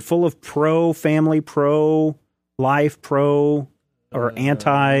it full of pro-family, pro-life, pro or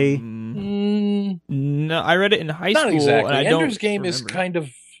anti? No, I read it in high school. Not exactly. And Ender's Game is kind of...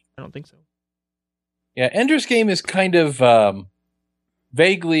 I don't think so. Yeah, Ender's Game is kind of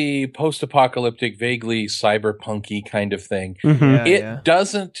vaguely post-apocalyptic, vaguely cyberpunky kind of thing. Mm-hmm.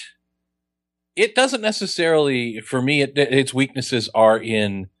 It doesn't necessarily, for me, its weaknesses are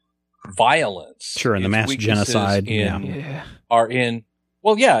in violence. Sure, and the mass genocide are in.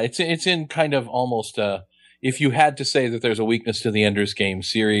 Well, yeah, it's in kind of almost. If you had to say that there's a weakness to the Ender's Game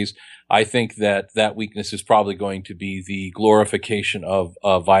series, I think that weakness is probably going to be the glorification of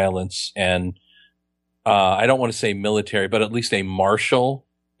violence and I don't want to say military, but at least a martial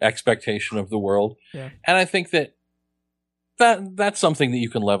expectation of the world. Yeah. And I think that's something that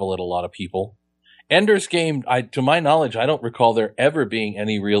you can level at a lot of people. Ender's Game, to my knowledge, I don't recall there ever being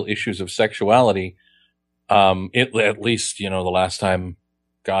any real issues of sexuality. At least, the last time,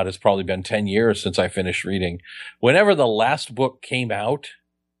 God, it's probably been 10 years since I finished reading. Whenever the last book came out,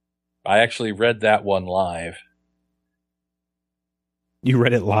 I actually read that one live. You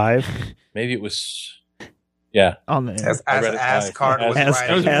read it live? Maybe it was, yeah. On the as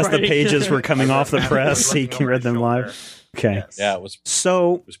the pages were coming off the press, he read them live. Okay. Yes. Yeah, it was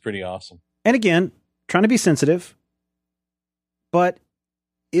pretty awesome. And again, trying to be sensitive, but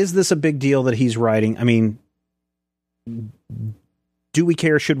is this a big deal that he's writing? I mean, do we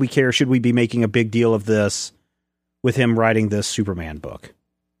care? Should we care? Should we be making a big deal of this with him writing this Superman book?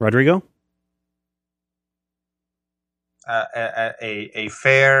 Rodrigo? A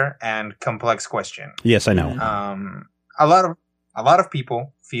fair and complex question. Yes, I know. A lot of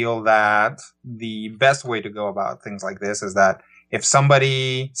people feel that the best way to go about things like this is that if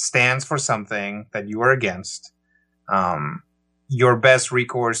somebody stands for something that you are against, your best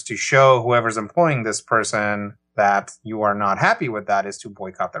recourse to show whoever's employing this person that you are not happy with that is to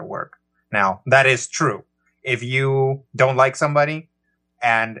boycott their work. Now, that is true. If you don't like somebody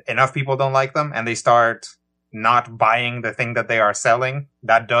and enough people don't like them and they start not buying the thing that they are selling,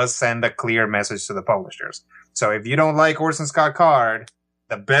 that does send a clear message to the publishers. So if you don't like Orson Scott Card,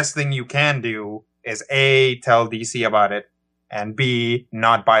 the best thing you can do is A, tell DC about it, and B,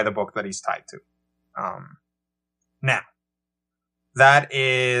 not buy the book that he's tied to. Now, that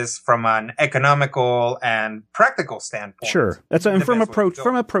is from an economical and practical standpoint. Sure. That's from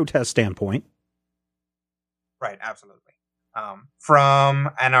a protest standpoint. Right, absolutely. From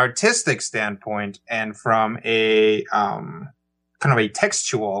an artistic standpoint and from a kind of a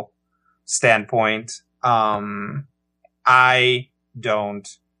textual standpoint, I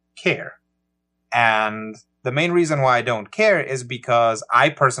don't care. And the main reason why I don't care is because I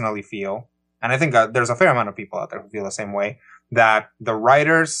personally feel, and I think there's a fair amount of people out there who feel the same way, that the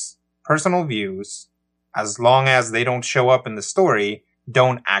writer's personal views, as long as they don't show up in the story,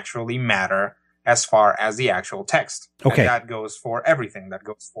 don't actually matter as far as the actual text. Okay. And that goes for everything. That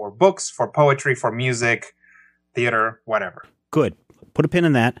goes for books, for poetry, for music, theater, whatever. Good. Put a pin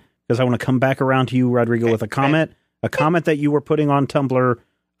in that, because I want to come back around to you, Rodrigo, with a comment that you were putting on Tumblr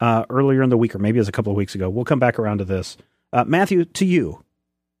earlier in the week, or maybe it was a couple of weeks ago. We'll come back around to this. Matthew, to you,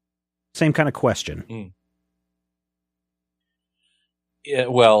 same kind of question. Yeah,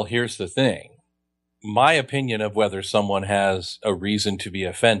 well, here's the thing. My opinion of whether someone has a reason to be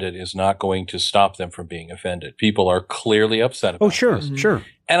offended is not going to stop them from being offended. People are clearly upset about this. Sure.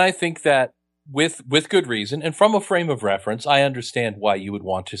 And I think that with good reason and from a frame of reference, I understand why you would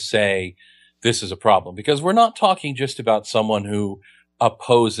want to say this is a problem, because we're not talking just about someone who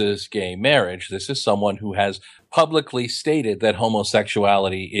opposes gay marriage. This is someone who has publicly stated that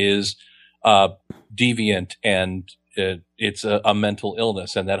homosexuality is deviant and it's a mental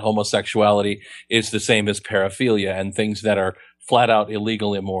illness, and that homosexuality is the same as paraphilia and things that are flat out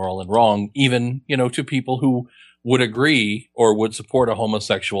illegal, immoral, and wrong, even, to people who would agree or would support a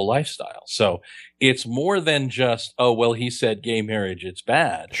homosexual lifestyle. So it's more than just, oh, well, he said gay marriage, it's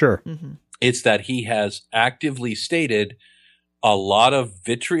bad. Sure. Mm-hmm. It's that he has actively stated a lot of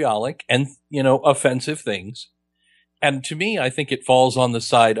vitriolic and, offensive things. And to me, I think it falls on the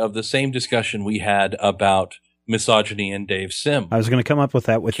side of the same discussion we had about misogyny in Dave Sim. I was going to come up with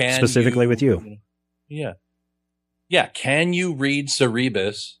that specifically with you. Yeah. Yeah. Can you read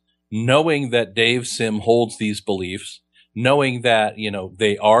Cerebus knowing that Dave Sim holds these beliefs, knowing that,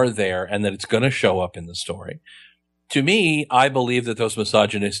 they are there and that it's going to show up in the story? To me, I believe that those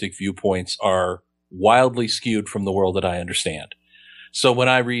misogynistic viewpoints are wildly skewed from the world that I understand. So when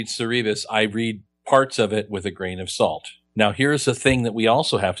I read Cerebus, I read parts of it with a grain of salt. Now, here's the thing that we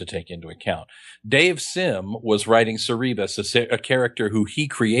also have to take into account. Dave Sim was writing Cerebus, a character who he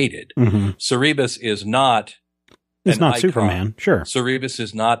created. Mm-hmm. Cerebus is not It's not icon. Superman, sure. Cerebus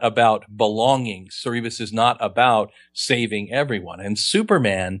is not about belonging. Cerebus is not about saving everyone. And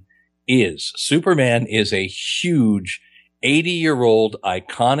Superman is. Superman is a huge 80-year-old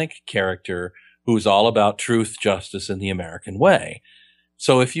iconic character who's all about truth, justice, and the American way.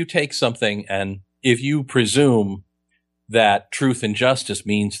 So if you take something and if you presume that truth and justice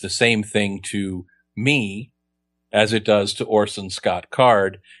means the same thing to me as it does to Orson Scott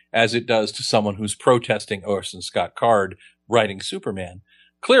Card, as it does to someone who's protesting Orson Scott Card writing Superman,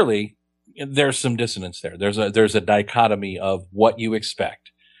 clearly there's some dissonance there. There's a dichotomy of what you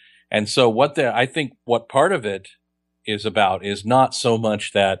expect. And so I think what part of it is about is not so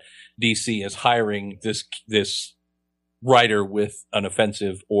much that DC is hiring this writer with an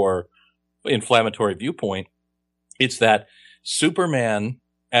offensive or inflammatory viewpoint. It's that Superman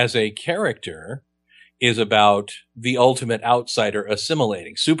as a character is about the ultimate outsider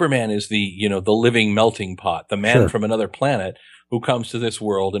assimilating. Superman is the living melting pot, the man from another planet who comes to this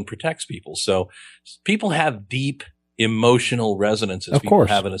world and protects people. So people have deep emotional resonances. People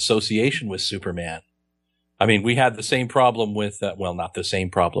have an association with Superman. I mean, we had the same problem with, not the same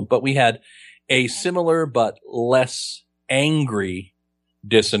problem, but we had a similar but less angry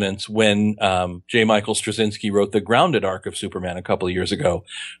dissonance when J. Michael Straczynski wrote the Grounded arc of Superman a couple of years ago,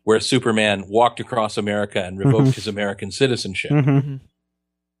 where Superman walked across America and revoked his American citizenship.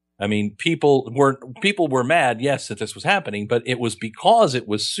 I mean, people were mad, yes, that this was happening, but it was because it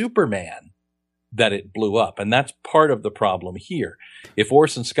was Superman that it blew up. And that's part of the problem here. If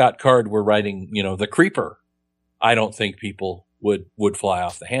Orson Scott Card were writing, the Creeper, I don't think people would fly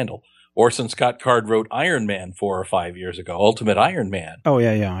off the handle. Orson Scott Card wrote Iron Man 4 or 5 years ago, Ultimate Iron Man. Oh,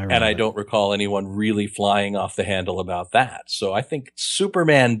 yeah. I don't recall anyone really flying off the handle about that. So I think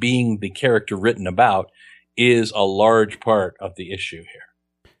Superman being the character written about is a large part of the issue here.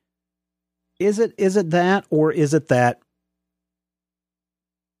 Is it that, or is it that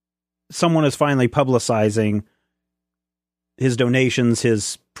someone is finally publicizing his donations,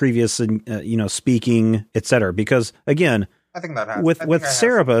 his previous, speaking, etc.? Because again, I think that has with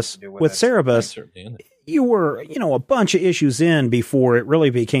Cerebus, you were, a bunch of issues in before it really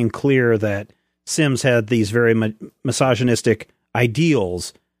became clear that Sims had these very misogynistic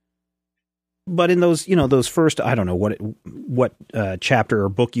ideals. But in those, those first, I don't know what chapter or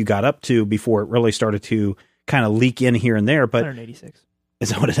book you got up to before it really started to kind of leak in here and there. But 186. Is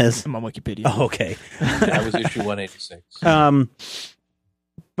that what it is? I'm on Wikipedia. Oh, okay. That was issue 186.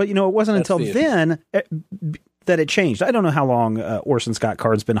 But it wasn't until then that it changed. I don't know how long Orson Scott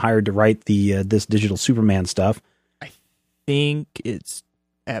Card's been hired to write this digital Superman stuff. I think it's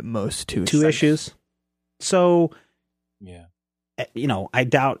at most two issues. So, yeah. I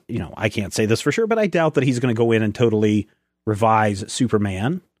doubt, I can't say this for sure, but I doubt that he's going to go in and totally revise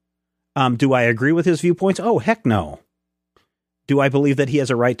Superman. Do I agree with his viewpoints? Oh, heck no. Do I believe that he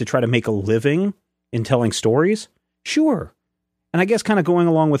has a right to try to make a living in telling stories? Sure. And I guess kind of going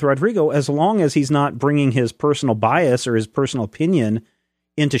along with Rodrigo, as long as he's not bringing his personal bias or his personal opinion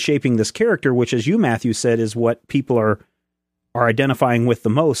into shaping this character, which, as you, Matthew, said, is what people are identifying with the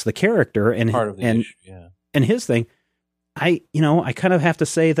most, the character and part of the issue, yeah. And his thing. I kind of have to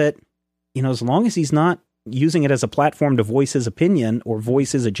say that, as long as he's not using it as a platform to voice his opinion or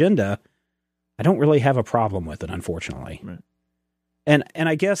voice his agenda, I don't really have a problem with it, unfortunately. Right. And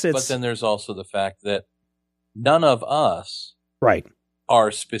I guess it's... But then there's also the fact that none of us right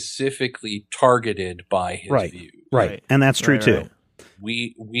are specifically targeted by his views. Right. And that's true too.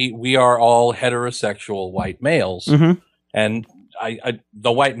 Right. We are all heterosexual white males. And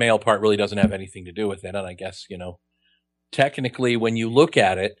the white male part really doesn't have anything to do with it. And I guess, technically when you look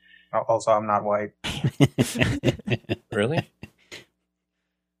at it... Also, I'm not white. Really?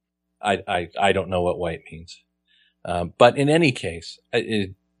 I don't know what white means. But in any case,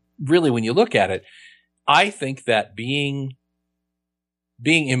 really, when you look at it, I think that being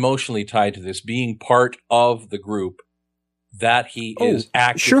emotionally tied to this, being part of the group that he is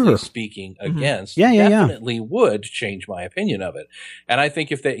actively speaking against, definitely would change my opinion of it. And I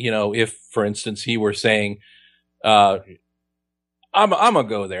think if for instance, he were saying, I'm gonna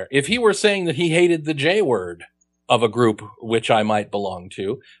go there. If he were saying that he hated the J word of a group which I might belong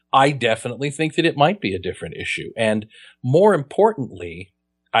to, I definitely think that it might be a different issue. And more importantly,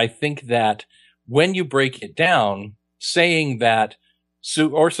 I think that when you break it down, saying that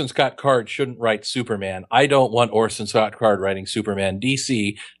Orson Scott Card shouldn't write Superman, I don't want Orson Scott Card writing Superman.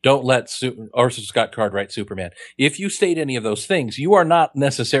 DC, don't let Orson Scott Card write Superman. If you state any of those things, you are not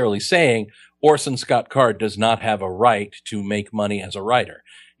necessarily saying Orson Scott Card does not have a right to make money as a writer.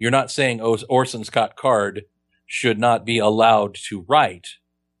 You're not saying Orson Scott Card should not be allowed to write.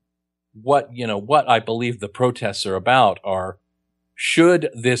 What I believe the protests are about are, should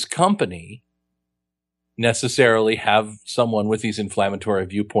this company necessarily have someone with these inflammatory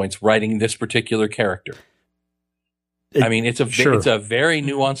viewpoints writing this particular character? I mean, it's a very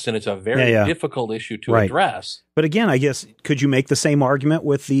nuanced and it's a very difficult issue to address. But again, I guess, could you make the same argument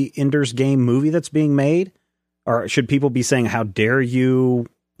with the Ender's Game movie that's being made? Or should people be saying, how dare you,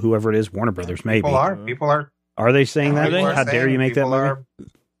 whoever it is, Warner Brothers, maybe? People are. Are they saying that? How dare you make that movie?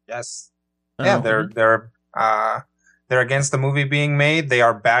 Yes. Yeah, they're against the movie being made. They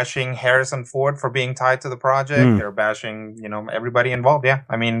are bashing Harrison Ford for being tied to the project. They're bashing, everybody involved. Yeah.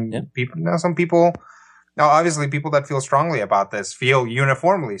 I mean, some people... Now, obviously, people that feel strongly about this feel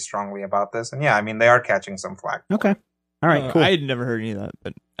uniformly strongly about this. And yeah, I mean, they are catching some flack. Okay. All right, cool. I had never heard any of that,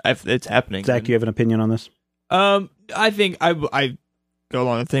 but it's happening. Zach, you have an opinion on this? I think I go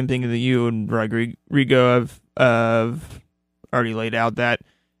along the same thing that you and Rodrigo have already laid out, that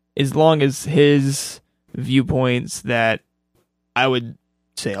as long as his viewpoints that I would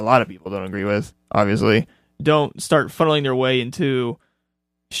say a lot of people don't agree with, obviously, don't start funneling their way into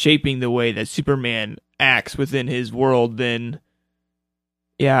shaping the way that Superman acts within his world, then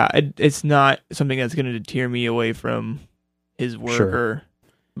it's not something that's going to deter me away from his work. Sure.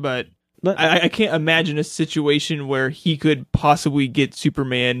 But I can't imagine a situation where he could possibly get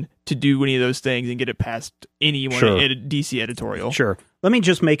Superman to do any of those things and get it past anyone at DC editorial. Sure. Let me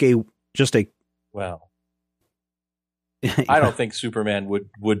just make a well. I don't think Superman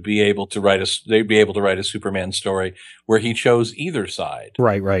would be able to write they'd be able to write a Superman story where he chose either side.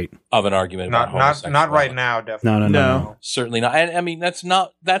 Right. Of an argument about homosexuality. Not right now, definitely. No. Certainly not. And I mean, that's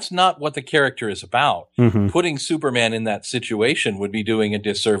not what the character is about. Mm-hmm. Putting Superman in that situation would be doing a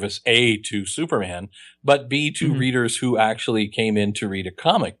disservice, A, to Superman, but B, to readers who actually came in to read a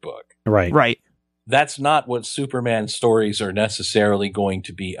comic book. Right. That's not what Superman stories are necessarily going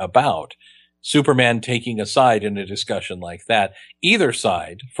to be about. Superman taking a side in a discussion like that, either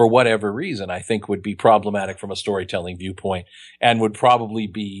side, for whatever reason, I think would be problematic from a storytelling viewpoint and would probably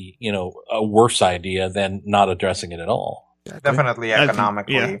be, a worse idea than not addressing it at all. Definitely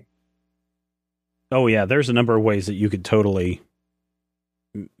economically. Oh, yeah. There's a number of ways that you could totally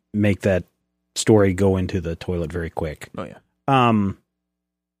make that story go into the toilet very quick. Oh, yeah.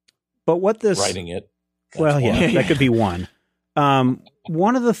 But what this... Writing it. That could be one.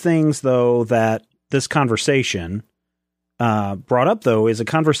 One of the things, though, that this conversation brought up, though, is a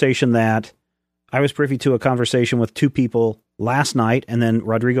conversation that I was privy to, a conversation with two people last night, and then,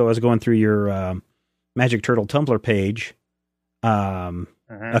 Rodrigo, I was going through your Magic Turtle Tumblr page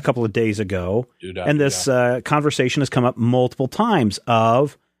a couple of days ago, and this conversation has come up multiple times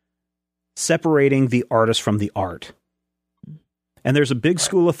of separating the artist from the art. And there's a big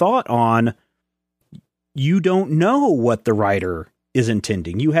school of thought on you don't know what the writer is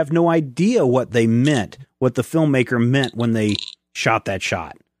intending. You have no idea what they meant, what the filmmaker meant when they shot that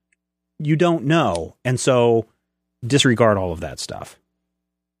shot. You don't know. And so disregard all of that stuff.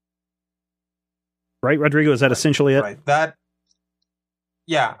 Right, Rodrigo? Is that essentially it? Right.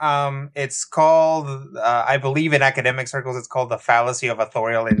 It's called, I believe in academic circles, it's called the fallacy of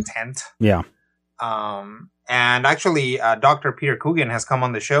authorial intent. Yeah. And actually, Dr. Peter Coogan has come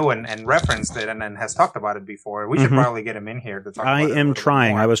on the show and referenced it and has talked about it before. We should probably get him in here to talk about it. I am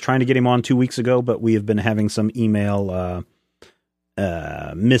trying. I was trying to get him on 2 weeks ago, but we have been having some email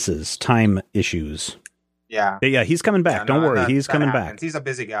misses, time issues. Yeah. But yeah, he's coming back. Don't worry. He's coming back. He's a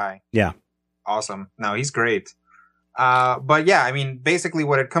busy guy. Yeah. Awesome. No, he's great. But yeah, I mean, basically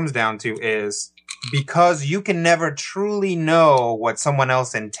what it comes down to is because you can never truly know what someone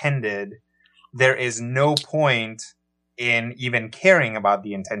else intended, there is no point in even caring about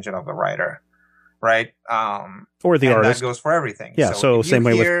the intention of the writer, right? Or the artist. That goes for everything. Yeah, so same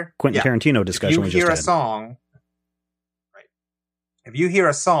way with Quentin Tarantino discussion we just had. If you hear a song, right? If you hear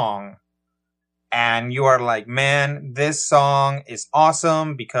a song and you are like, man, this song is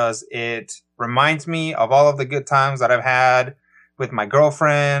awesome because it reminds me of all of the good times that I've had with my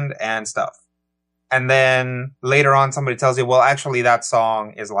girlfriend and stuff. And then later on, somebody tells you, well, actually, that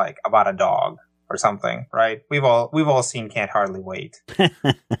song is like about a dog or something, right? We've all seen Can't Hardly Wait.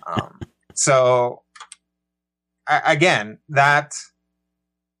 So again, that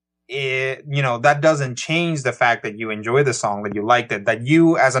doesn't change the fact that you enjoy the song, that you liked it, that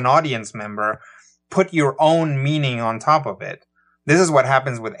you as an audience member put your own meaning on top of it. This is what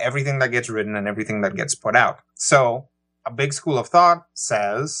happens with everything that gets written and everything that gets put out. So a big school of thought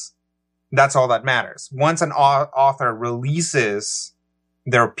says that's all that matters. Once an author releases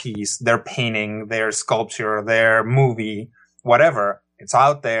their piece, their painting, their sculpture, their movie, whatever, it's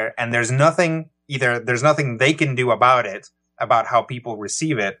out there and there's nothing they can do about it, about how people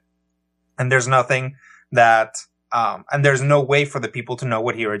receive it. And there's nothing that, and there's no way for the people to know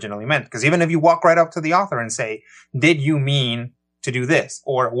what he originally meant. Because even if you walk right up to the author and say, did you mean to do this?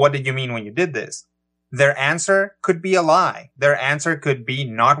 Or what did you mean when you did this? their answer could be a lie. Their answer could be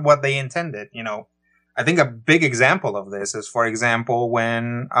not what they intended. I think a big example of this is, for example,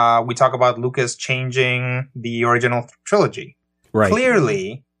 when we talk about Lucas changing the original trilogy. Right.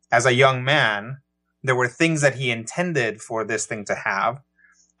 Clearly, as a young man, there were things that he intended for this thing to have.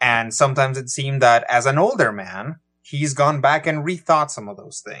 And sometimes it seemed that as an older man, he's gone back and rethought some of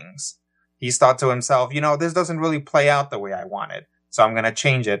those things. He's thought to himself, this doesn't really play out the way I wanted, so I'm going to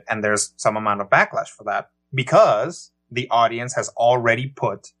change it. And there's some amount of backlash for that because the audience has already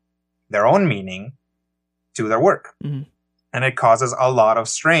put their own meaning to their work. Mm-hmm. And it causes a lot of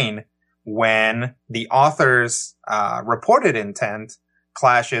strain when the author's reported intent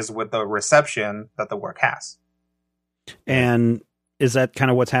clashes with the reception that the work has. And is that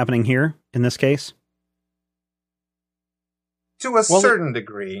kind of what's happening here in this case? To a certain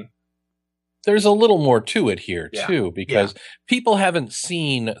degree. There's a little more to it here, too, because people haven't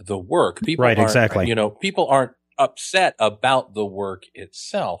seen the work. People right, exactly. People aren't upset about the work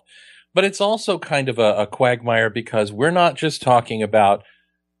itself. But it's also kind of a quagmire because we're not just talking about,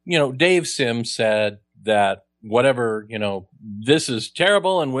 Dave Sims said that whatever, this is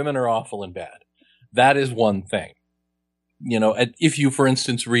terrible and women are awful and bad. That is one thing. If you, for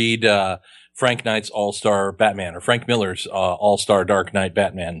instance, read Frank Knight's All-Star Batman or Frank Miller's All-Star Dark Knight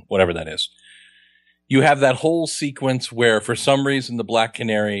Batman, whatever that is, you have that whole sequence where for some reason the Black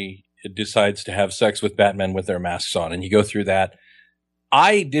Canary decides to have sex with Batman with their masks on, and you go through that.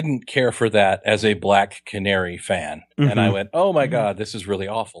 I didn't care for that as a Black Canary fan. Mm-hmm. And I went, oh my God, this is really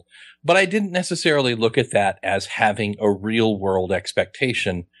awful. But I didn't necessarily look at that as having a real world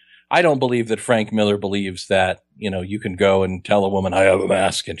expectation. I don't believe that Frank Miller believes that, you can go and tell a woman, I have a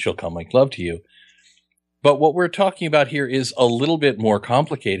mask and she'll come make love to you. But what we're talking about here is a little bit more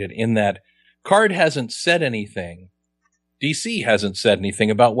complicated in that Card hasn't said anything. DC hasn't said anything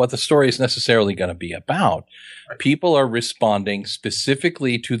about what the story is necessarily going to be about. Right. People are responding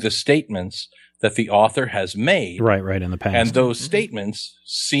specifically to the statements that the author has made. Right, in the past. And those statements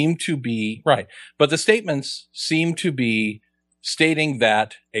seem to be, but the statements seem to be stating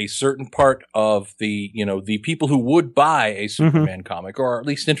that a certain part of the people who would buy a Superman comic, or are at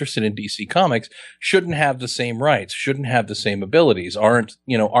least interested in DC Comics, shouldn't have the same rights, shouldn't have the same abilities, aren't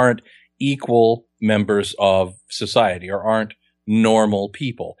equal members of society or aren't normal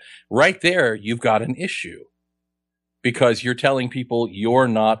people. Right there, you've got an issue because you're telling people you're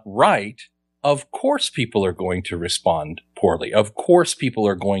not right. Of course, people are going to respond poorly. Of course, people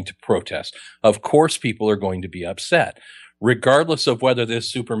are going to protest. Of course, people are going to be upset. Regardless of whether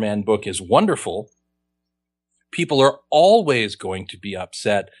this Superman book is wonderful, people are always going to be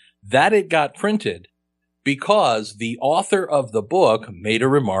upset that it got printed because the author of the book made a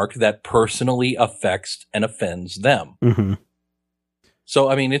remark that personally affects and offends them. Mm-hmm. So,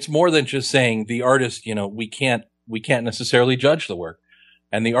 I mean, it's more than just saying the artist, we can't necessarily judge the work.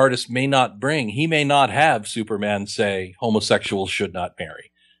 And the artist may not he may not have Superman say homosexuals should not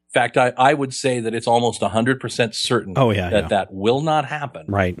marry. In fact, I would say that it's almost 100% certain that will not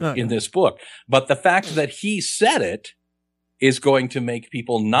happen in this book. But the fact that he said it is going to make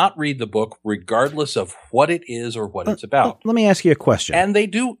people not read the book regardless of what it is or what it's about. Let me ask you a question. And they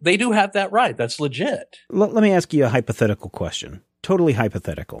do have that right. That's legit. Let me ask you a hypothetical question. Totally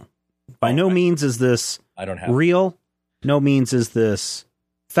hypothetical. By no means is this real. No means is this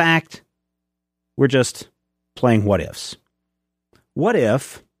fact. We're just playing what ifs. What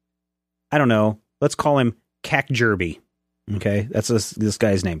if, I don't know, let's call him Cack Jerby. Okay, that's this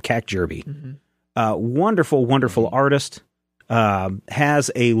guy's name, Cack Jerby. Mm-hmm. Wonderful, wonderful artist.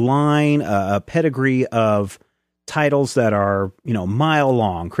 Has a line, a pedigree of titles that are, mile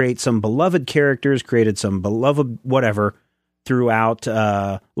long, create some beloved characters, created some beloved whatever throughout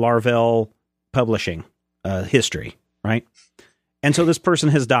Larvel publishing history, right? And so this person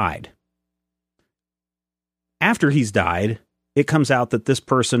has died. After he's died, it comes out that this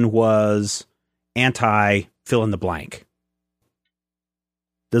person was anti fill in the blank.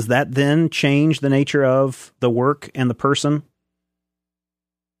 Does that then change the nature of the work and the person?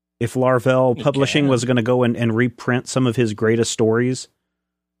 If Larvel Publishing was going to go and reprint some of his greatest stories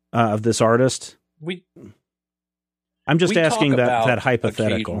of this artist, I'm just asking that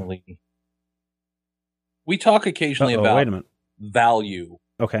hypothetical. We talk occasionally about wait a minute. Value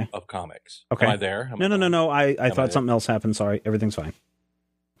of comics. Okay. Am I there? No. I thought something else happened. Sorry. Everything's fine.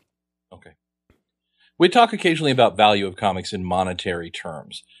 Okay. We talk occasionally about value of comics in monetary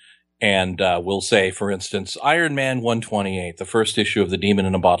terms. And we'll say, for instance, Iron Man 128, the first issue of the Demon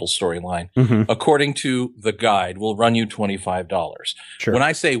in a Bottle storyline, according to the guide, will run you $25. Sure. When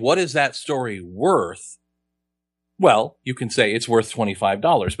I say, what is that story worth? Well, you can say it's worth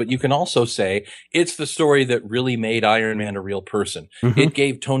 $25, but you can also say it's the story that really made Iron Man a real person. Mm-hmm. It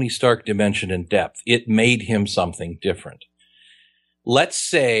gave Tony Stark dimension and depth. It made him something different. Let's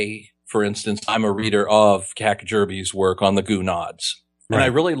say, for instance, I'm a reader of Kakjerby's work on the Gu-Nods. Right. And I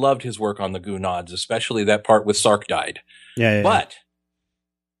really loved his work on the Gu-Nods, especially that part with Sark died. But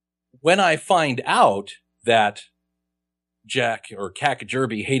when I find out that Jack or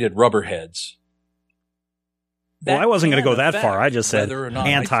Kakjerby hated rubberheads, well, I wasn't going to go that far. I just said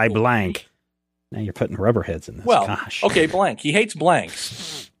anti-blank. Now you're putting rubberheads in this. Well, gosh. Okay, blank. He hates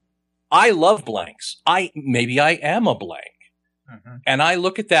blanks. I love blanks. Maybe I am a blank. Mm-hmm. And I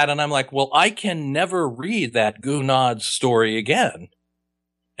look at that and I'm like, well, I can never read that Gu-Nods story again.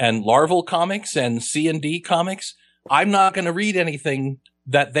 And Larval Comics and C&D Comics, I'm not going to read anything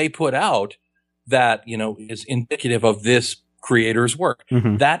that they put out that, is indicative of this creator's work.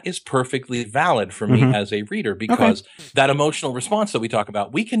 Mm-hmm. That is perfectly valid for me as a reader, because that emotional response that we talk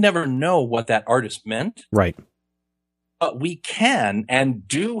about, we can never know what that artist meant. Right. But we can and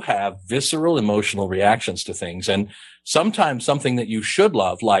do have visceral emotional reactions to things. And sometimes something that you should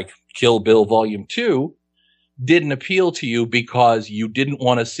love, like Kill Bill Volume 2, didn't appeal to you because you didn't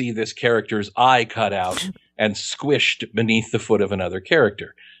want to see this character's eye cut out and squished beneath the foot of another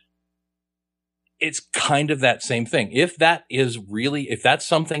character. It's kind of that same thing. If that's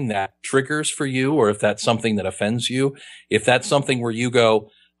something that triggers for you, or if that's something that offends you, if that's something where you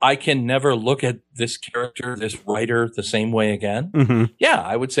go, I can never look at this character, this writer, the same way again. Yeah,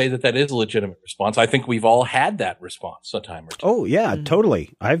 I would say that is a legitimate response. I think we've all had that response a time or two. Oh yeah,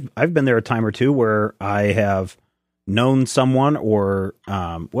 totally. I've been there a time or two where I have known someone, or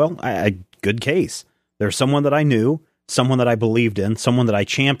good case. There's someone that I knew, someone that I believed in, someone that I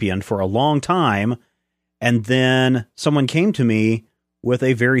championed for a long time, and then someone came to me with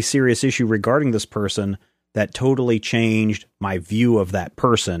a very serious issue regarding this person that totally changed my view of that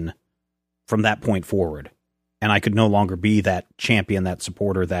person from that point forward. And I could no longer be that champion, that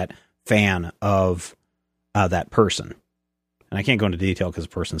supporter, that fan of that person. And I can't go into detail because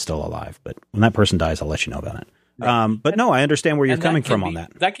the person's still alive, but when that person dies, I'll let you know about it. But no, I understand where you're coming from on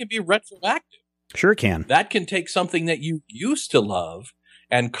that. That can be retroactive. Sure can. That can take something that you used to love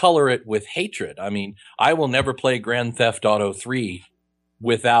and color it with hatred. I mean, I will never play Grand Theft Auto 3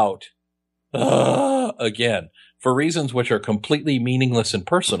 without, again, for reasons which are completely meaningless and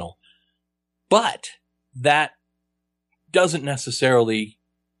personal. But that doesn't necessarily,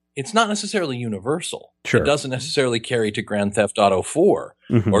 it's not necessarily universal. Sure. It doesn't necessarily carry to Grand Theft Auto 4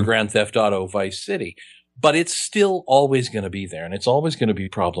 or Grand Theft Auto Vice City. But it's still always going to be there, and it's always going to be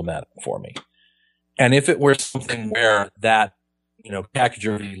problematic for me. And if it were something where that,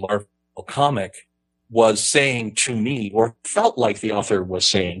 Kakjerby Larval comic was saying to me, or felt like the author was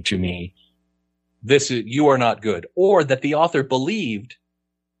saying to me, you are not good, or that the author believed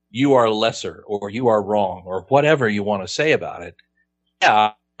you are lesser, or you are wrong, or whatever you want to say about it, yeah,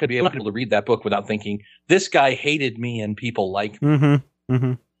 I could be able to read that book without thinking, this guy hated me and people like me.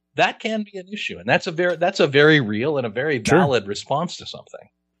 That can be an issue, and that's a very real and a very valid response to something.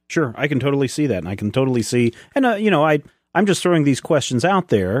 Sure, I can totally see that, and I can totally see, and I'm just throwing these questions out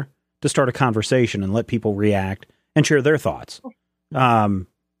there to start a conversation and let people react and share their thoughts.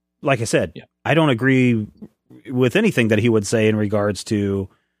 Like I said, I don't agree with anything that he would say in regards to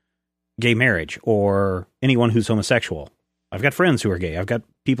gay marriage or anyone who's homosexual. I've got friends who are gay. I've got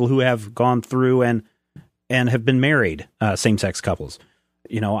people who have gone through and have been married, same-sex couples.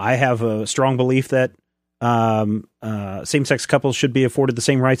 I have a strong belief that same-sex couples should be afforded the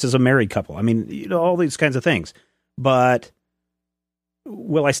same rights as a married couple. I mean, all these kinds of things. But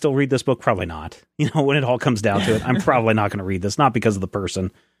will I still read this book? Probably not. When it all comes down to it, I'm probably not going to read this, not because of the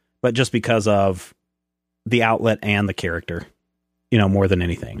person, but just because of the outlet and the character, more than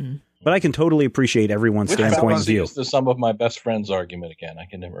anything. But I can totally appreciate everyone's standpoint of view. This is the sum of my best friend's argument again. I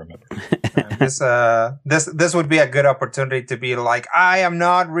can never remember. This would be a good opportunity to be like, I am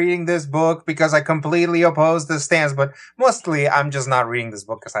not reading this book because I completely oppose this stance, but mostly I'm just not reading this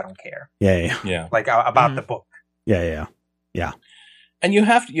book because I don't care. Yeah. Like about the book. Yeah. And you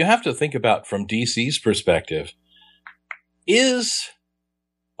have to think about from DC's perspective, is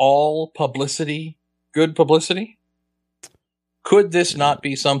all publicity good publicity? Could this not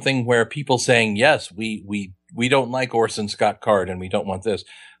be something where people saying, yes, we don't like Orson Scott Card and we don't want this?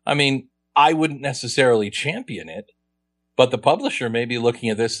 I mean, I wouldn't necessarily champion it, but the publisher may be looking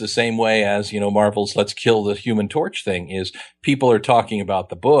at this the same way as, Marvel's Let's Kill the Human Torch thing is. People are talking about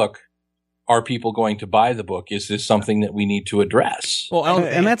the book. Are people going to buy the book? Is this something that we need to address? Well,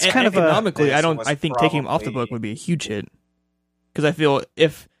 and that's kind of economically, I think taking him off the book would be a huge hit. Because I feel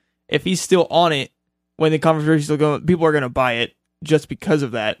if he's still on it, when the controversy is still going, people are going to buy it just because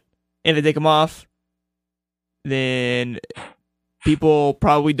of that. And if they take them off, then people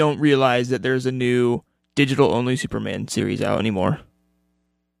probably don't realize that there's a new digital-only Superman series out anymore.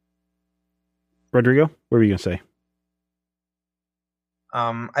 Rodrigo, what were you going to say?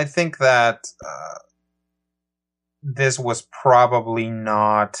 I think that this was probably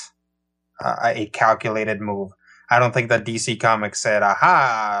not a calculated move. I don't think that DC Comics said,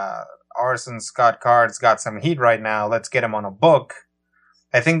 aha, Orson Scott Card's got some heat right now, let's get him on a book.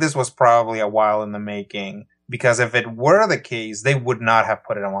 I think this was probably a while in the making, because if it were the case, they would not have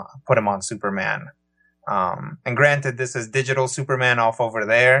put him on Superman. And granted, this is digital Superman off over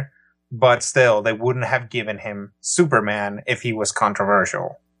there, but still, they wouldn't have given him Superman if he was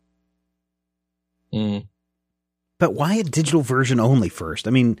controversial. Mm. But why a digital version only first?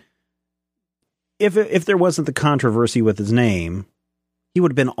 I mean, if there wasn't the controversy with his name, he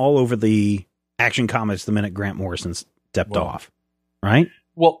would have been all over the Action Comics the minute Grant Morrison stepped off, right?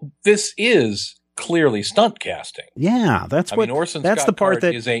 Well, this is clearly stunt casting. Yeah, that's what. Orson that's Scott the part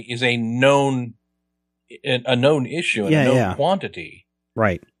Card that is a known issue and a known quantity.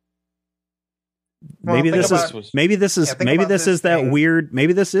 Right. Well, maybe this is that thing. weird.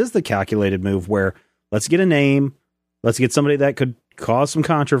 Maybe this is the calculated move where let's get a name, let's get somebody that could cause some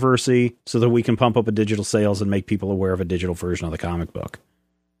controversy so that we can pump up a digital sales and make people aware of a digital version of the comic book.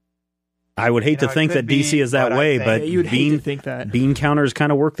 I would hate to think that DC is that way, but you'd hate to think that. bean counters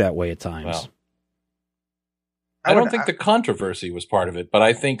kind of work that way at times. Well, I don't think the controversy was part of it, but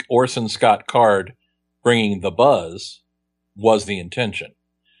I think Orson Scott Card bringing the buzz was the intention.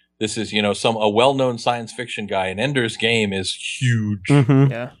 This is, a well-known science fiction guy, and Ender's Game is huge.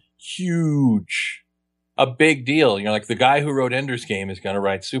 Mm-hmm. Yeah. Huge. A big deal. Like the guy who wrote Ender's Game is going to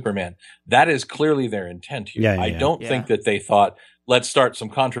write Superman. That is clearly their intent here. I don't think that they thought, let's start some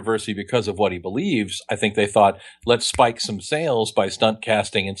controversy because of what he believes. I think they thought, let's spike some sales by stunt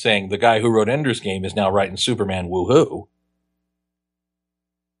casting and saying the guy who wrote Ender's Game is now writing Superman, woohoo.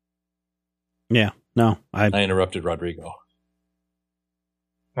 Yeah. No, I interrupted Rodrigo.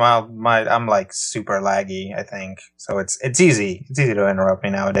 Well, I'm like super laggy, I think. So it's easy. It's easy to interrupt me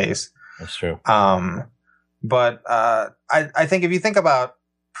nowadays. That's true. But I think if you think about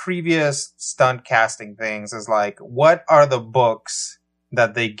previous stunt casting things, is like, what are the books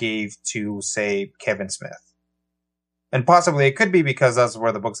that they gave to, say, Kevin Smith? And possibly it could be because those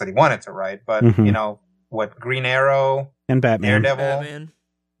were the books that he wanted to write. But, what, Green Arrow? And Batman. Daredevil? Batman.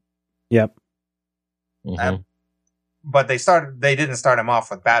 Yep. Mm-hmm. But they didn't start him off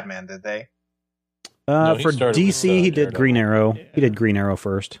with Batman, did they? No, for DC, he did Daredevil. Green Arrow. Yeah. He did Green Arrow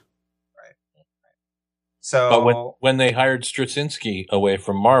first. Right. So, but when they hired Straczynski away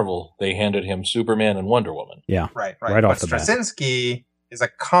from Marvel, they handed him Superman and Wonder Woman. Yeah. Right Right off but the bat. Straczynski is a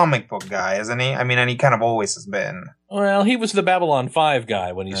comic book guy, isn't he? I mean, and he kind of always has been. Well, he was the Babylon 5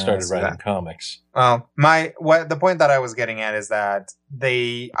 guy when he started writing comics. Well, the point that I was getting at is that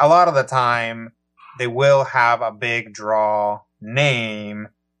a lot of the time, they will have a big draw name,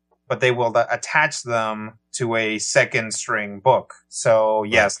 but they will attach them to a second string book. So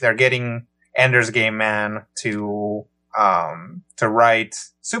yes, they're getting Ender's Game man to write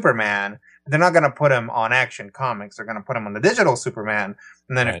Superman. They're not going to put him on Action Comics. They're going to put him on the digital Superman.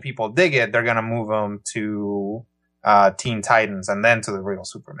 And then if people dig it, they're going to move him to Teen Titans and then to the real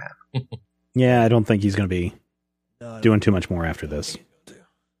Superman. Yeah, I don't think he's going to be doing too much more after this.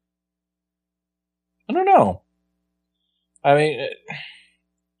 I don't know. I mean,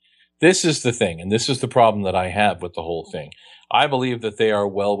 this is the thing, and this is the problem that I have with the whole thing. I believe that they are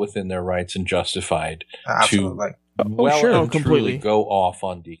well within their rights and justified Absolutely. to completely truly go off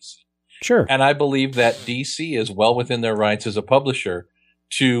on DC. Sure. And I believe that DC is well within their rights as a publisher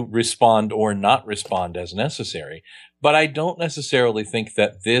to respond or not respond as necessary. But I don't necessarily think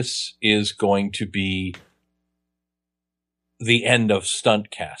that this is going to be the end of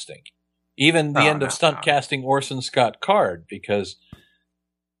stunt casting. Even the end of stunt casting Orson Scott Card, because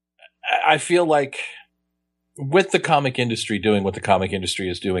I feel like with the comic industry doing what the comic industry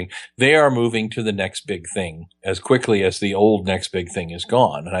is doing, they are moving to the next big thing as quickly as the old next big thing is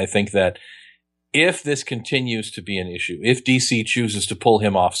gone. And I think that if this continues to be an issue, if DC chooses to pull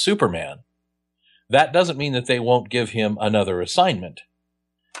him off Superman, that doesn't mean that they won't give him another assignment.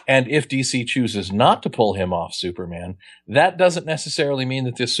 And if DC chooses not to pull him off Superman, that doesn't necessarily mean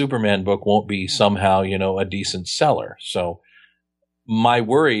that this Superman book won't be somehow, a decent seller. So my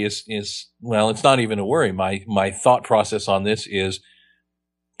worry is well, it's not even a worry. My thought process on this is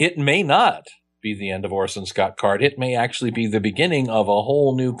it may not be the end of Orson Scott Card. It may actually be the beginning of a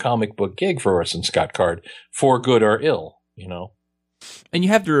whole new comic book gig for Orson Scott Card, for good or ill, And you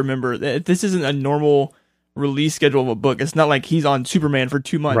have to remember that this isn't a normal release schedule of a book. It's not like he's on Superman for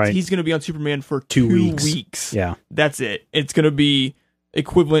 2 months. Right. He's going to be on Superman for 2 weeks. Yeah. That's it. It's going to be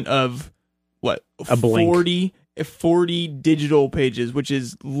equivalent of what? A blink. 40 digital pages, which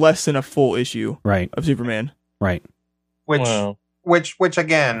is less than a full issue of Superman. Right. Which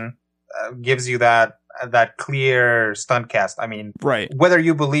again gives you that clear stunt cast. I mean, whether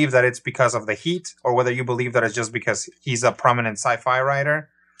you believe that it's because of the heat or whether you believe that it's just because he's a prominent sci-fi writer,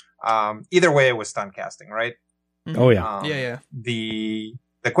 either way it was stunt casting, right? Oh yeah. Yeah. The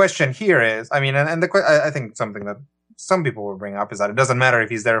question here is, I mean, I think something that some people will bring up is that it doesn't matter if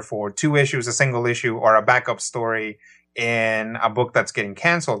he's there for 2 issues, a single issue, or a backup story in a book that's getting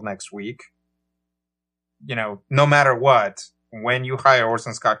canceled next week. You know, no matter what, when you hire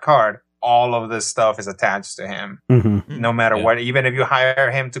Orson Scott Card, all of this stuff is attached to him. Mm-hmm. No matter what, even if you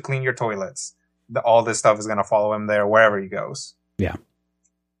hire him to clean your toilets, all this stuff is going to follow him there wherever he goes. Yeah.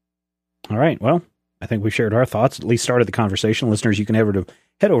 All right. Well, I think we shared our thoughts, at least started the conversation. Listeners, you can head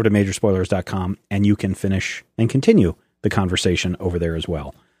over to majorspoilers.com and you can finish and continue the conversation over there as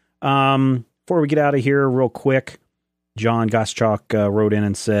well. Before we get out of here real quick, John Goschalk wrote in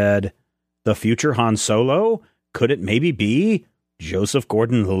and said, the future Han Solo, could it maybe be Joseph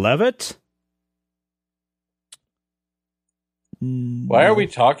Gordon-Levitt? Why are we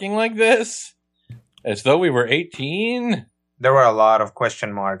talking like this? As though we were 18? There were a lot of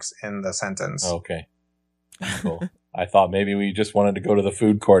question marks in the sentence. Okay. Cool. I thought maybe we just wanted to go to the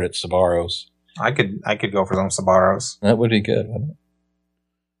food court at Sbarro's. I could go for some Sbarro's. That would be good, wouldn't it?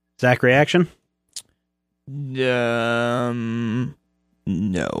 Zach, reaction? No,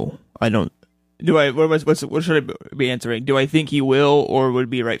 I don't. Do I? What should I be answering? Do I think he will, or would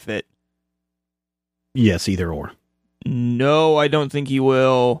it be a right fit? Yes, either or. No, I don't think he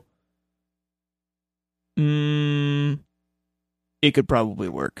will. It could probably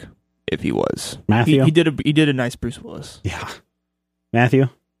work if he was. Matthew, he did a nice Bruce Willis. Yeah, Matthew.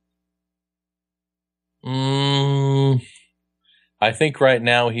 I think right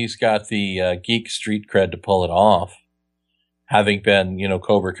now he's got the geek street cred to pull it off. Having been,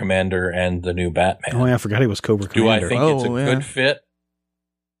 Cobra Commander and the new Batman. Oh, yeah, I forgot he was Cobra Commander. Do I think it's a good fit?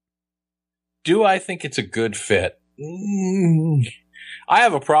 Do I think it's a good fit? I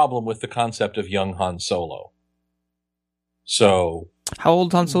have a problem with the concept of young Han Solo. So, how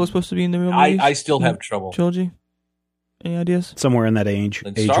old Han Solo supposed to be in the movie? I still have trouble. Trilogy? Any ideas? Somewhere in that age.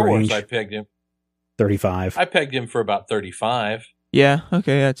 In age Star Wars, range. I pegged him 35. I pegged him for about 35. Yeah,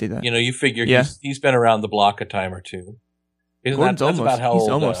 okay, I'd see that. You figure he's been around the block a time or two. That's about how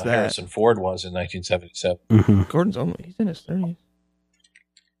old Harrison Ford was in 1977. Mm-hmm. Gordon's he's in his 30s.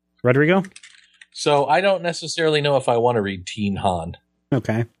 Rodrigo? So I don't necessarily know if I want to read Teen Han.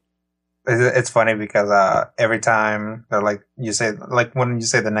 Okay. It's funny because every time they're when you say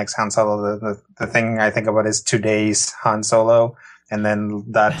the next Han Solo, the thing I think about is today's Han Solo, and then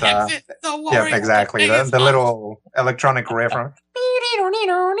that yeah, exactly the little electronic riff.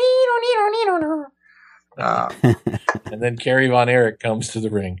 And then Kerry Von Erich comes to the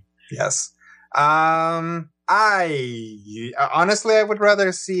ring. Yes. I honestly would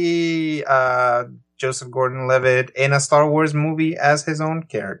rather see Joseph Gordon-Levitt in a Star Wars movie as his own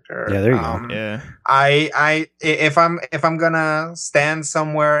character. Yeah, there you go. Yeah. If I'm gonna stand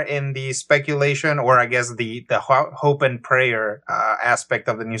somewhere in the speculation, or I guess the hope and prayer aspect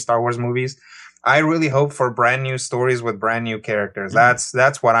of the new Star Wars movies, I really hope for brand new stories with brand new characters. Mm-hmm.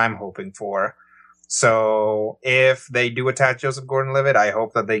 That's what I'm hoping for. So if they do attach Joseph Gordon-Levitt, I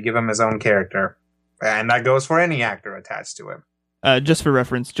hope that they give him his own character. And that goes for any actor attached to him. Just for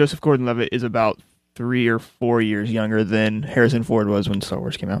reference, Joseph Gordon-Levitt is about 3 or 4 years younger than Harrison Ford was when Star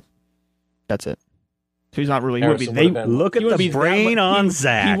Wars came out. That's it. So he's not really... Look at the brain on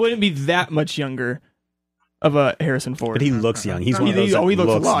Zach. He wouldn't be that much younger of a Harrison Ford. But he looks young. He's one of those that he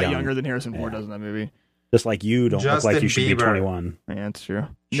looks a lot young. younger than Harrison Ford does in that movie. Just like you don't look like you should be Bieber. 21. Yeah, that's true.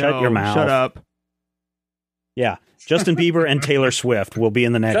 Shut your mouth. Shut up. Yeah. Justin Bieber and Taylor Swift will be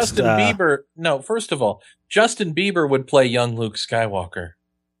in the next... Justin Bieber... No, first of all, Justin Bieber would play young Luke Skywalker.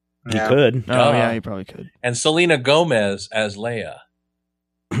 He could. Oh, yeah, he probably could. And Selena Gomez as Leia.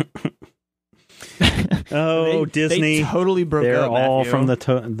 Disney. They totally broke They're up, all Matthew. from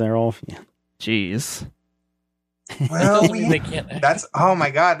the... they're all... Yeah. Jeez. Well, They can't. that's oh my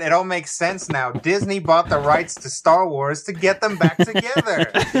god! It all makes sense now. Disney bought the rights to Star Wars to get them back together.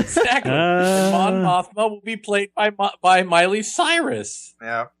 Exactly. Mon Mothma will be played by Miley Cyrus.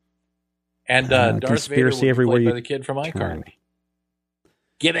 Yeah. And Darth Vader will conspiracy be everywhere played you by the kid from iCarly. turn.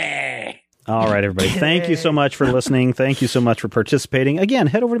 Gibby! All right, everybody. Thank you so much for listening. Thank you so much for participating. Again,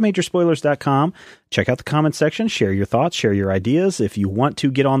 head over to majorspoilers.com. Check out the comment section. Share your thoughts. Share your ideas. If you want to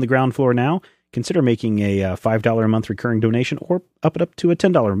get on the ground floor now, consider making a $5 a month recurring donation or up it up to a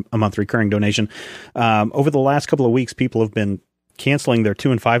 $10 a month recurring donation. Over the last couple of weeks, people have been canceling their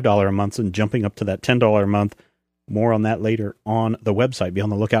 $2 and $5 a month and jumping up to that $10 a month. More on that later on the website. Be on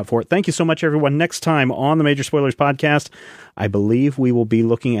the lookout for it. Thank you so much, everyone. Next time on the Major Spoilers Podcast, I believe we will be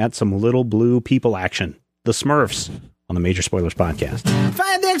looking at some little blue people action. The Smurfs on the Major Spoilers Podcast. If I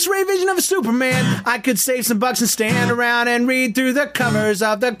had the X-ray vision of a Superman, I could save some bucks and stand around and read through the covers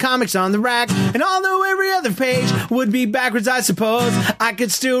of the comics on the rack. And although every other page would be backwards, I suppose, I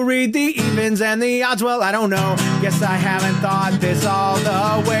could still read the evens and the odds. Well, I don't know. Guess I haven't thought this all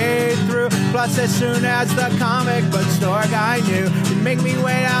the way through. Plus, as soon as the comic book store guy knew, he'd make me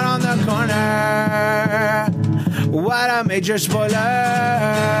wait out on the corner. What a major spoiler.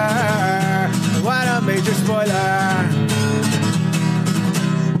 What a major spoiler.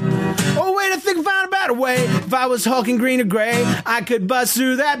 Oh, wait, I think I found a better way. If I was Hulk in green or gray, I could bust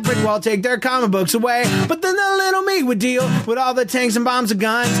through that brick wall, take their comic books away. But then the little me would deal with all the tanks and bombs and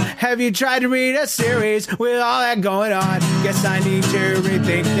guns. Have you tried to read a series with all that going on? Guess I need to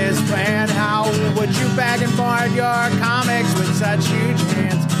rethink this plan. How would you bag and board your comics with such huge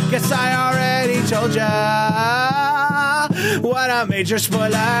hands? Guess I already told ya. What a major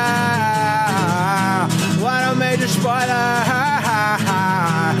spoiler. What a major spoiler.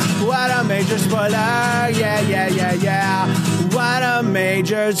 What a major spoiler. Yeah, yeah, yeah, yeah. What a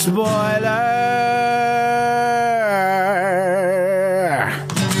major spoiler.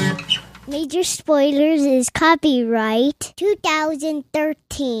 Major Spoilers is copyright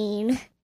 2013.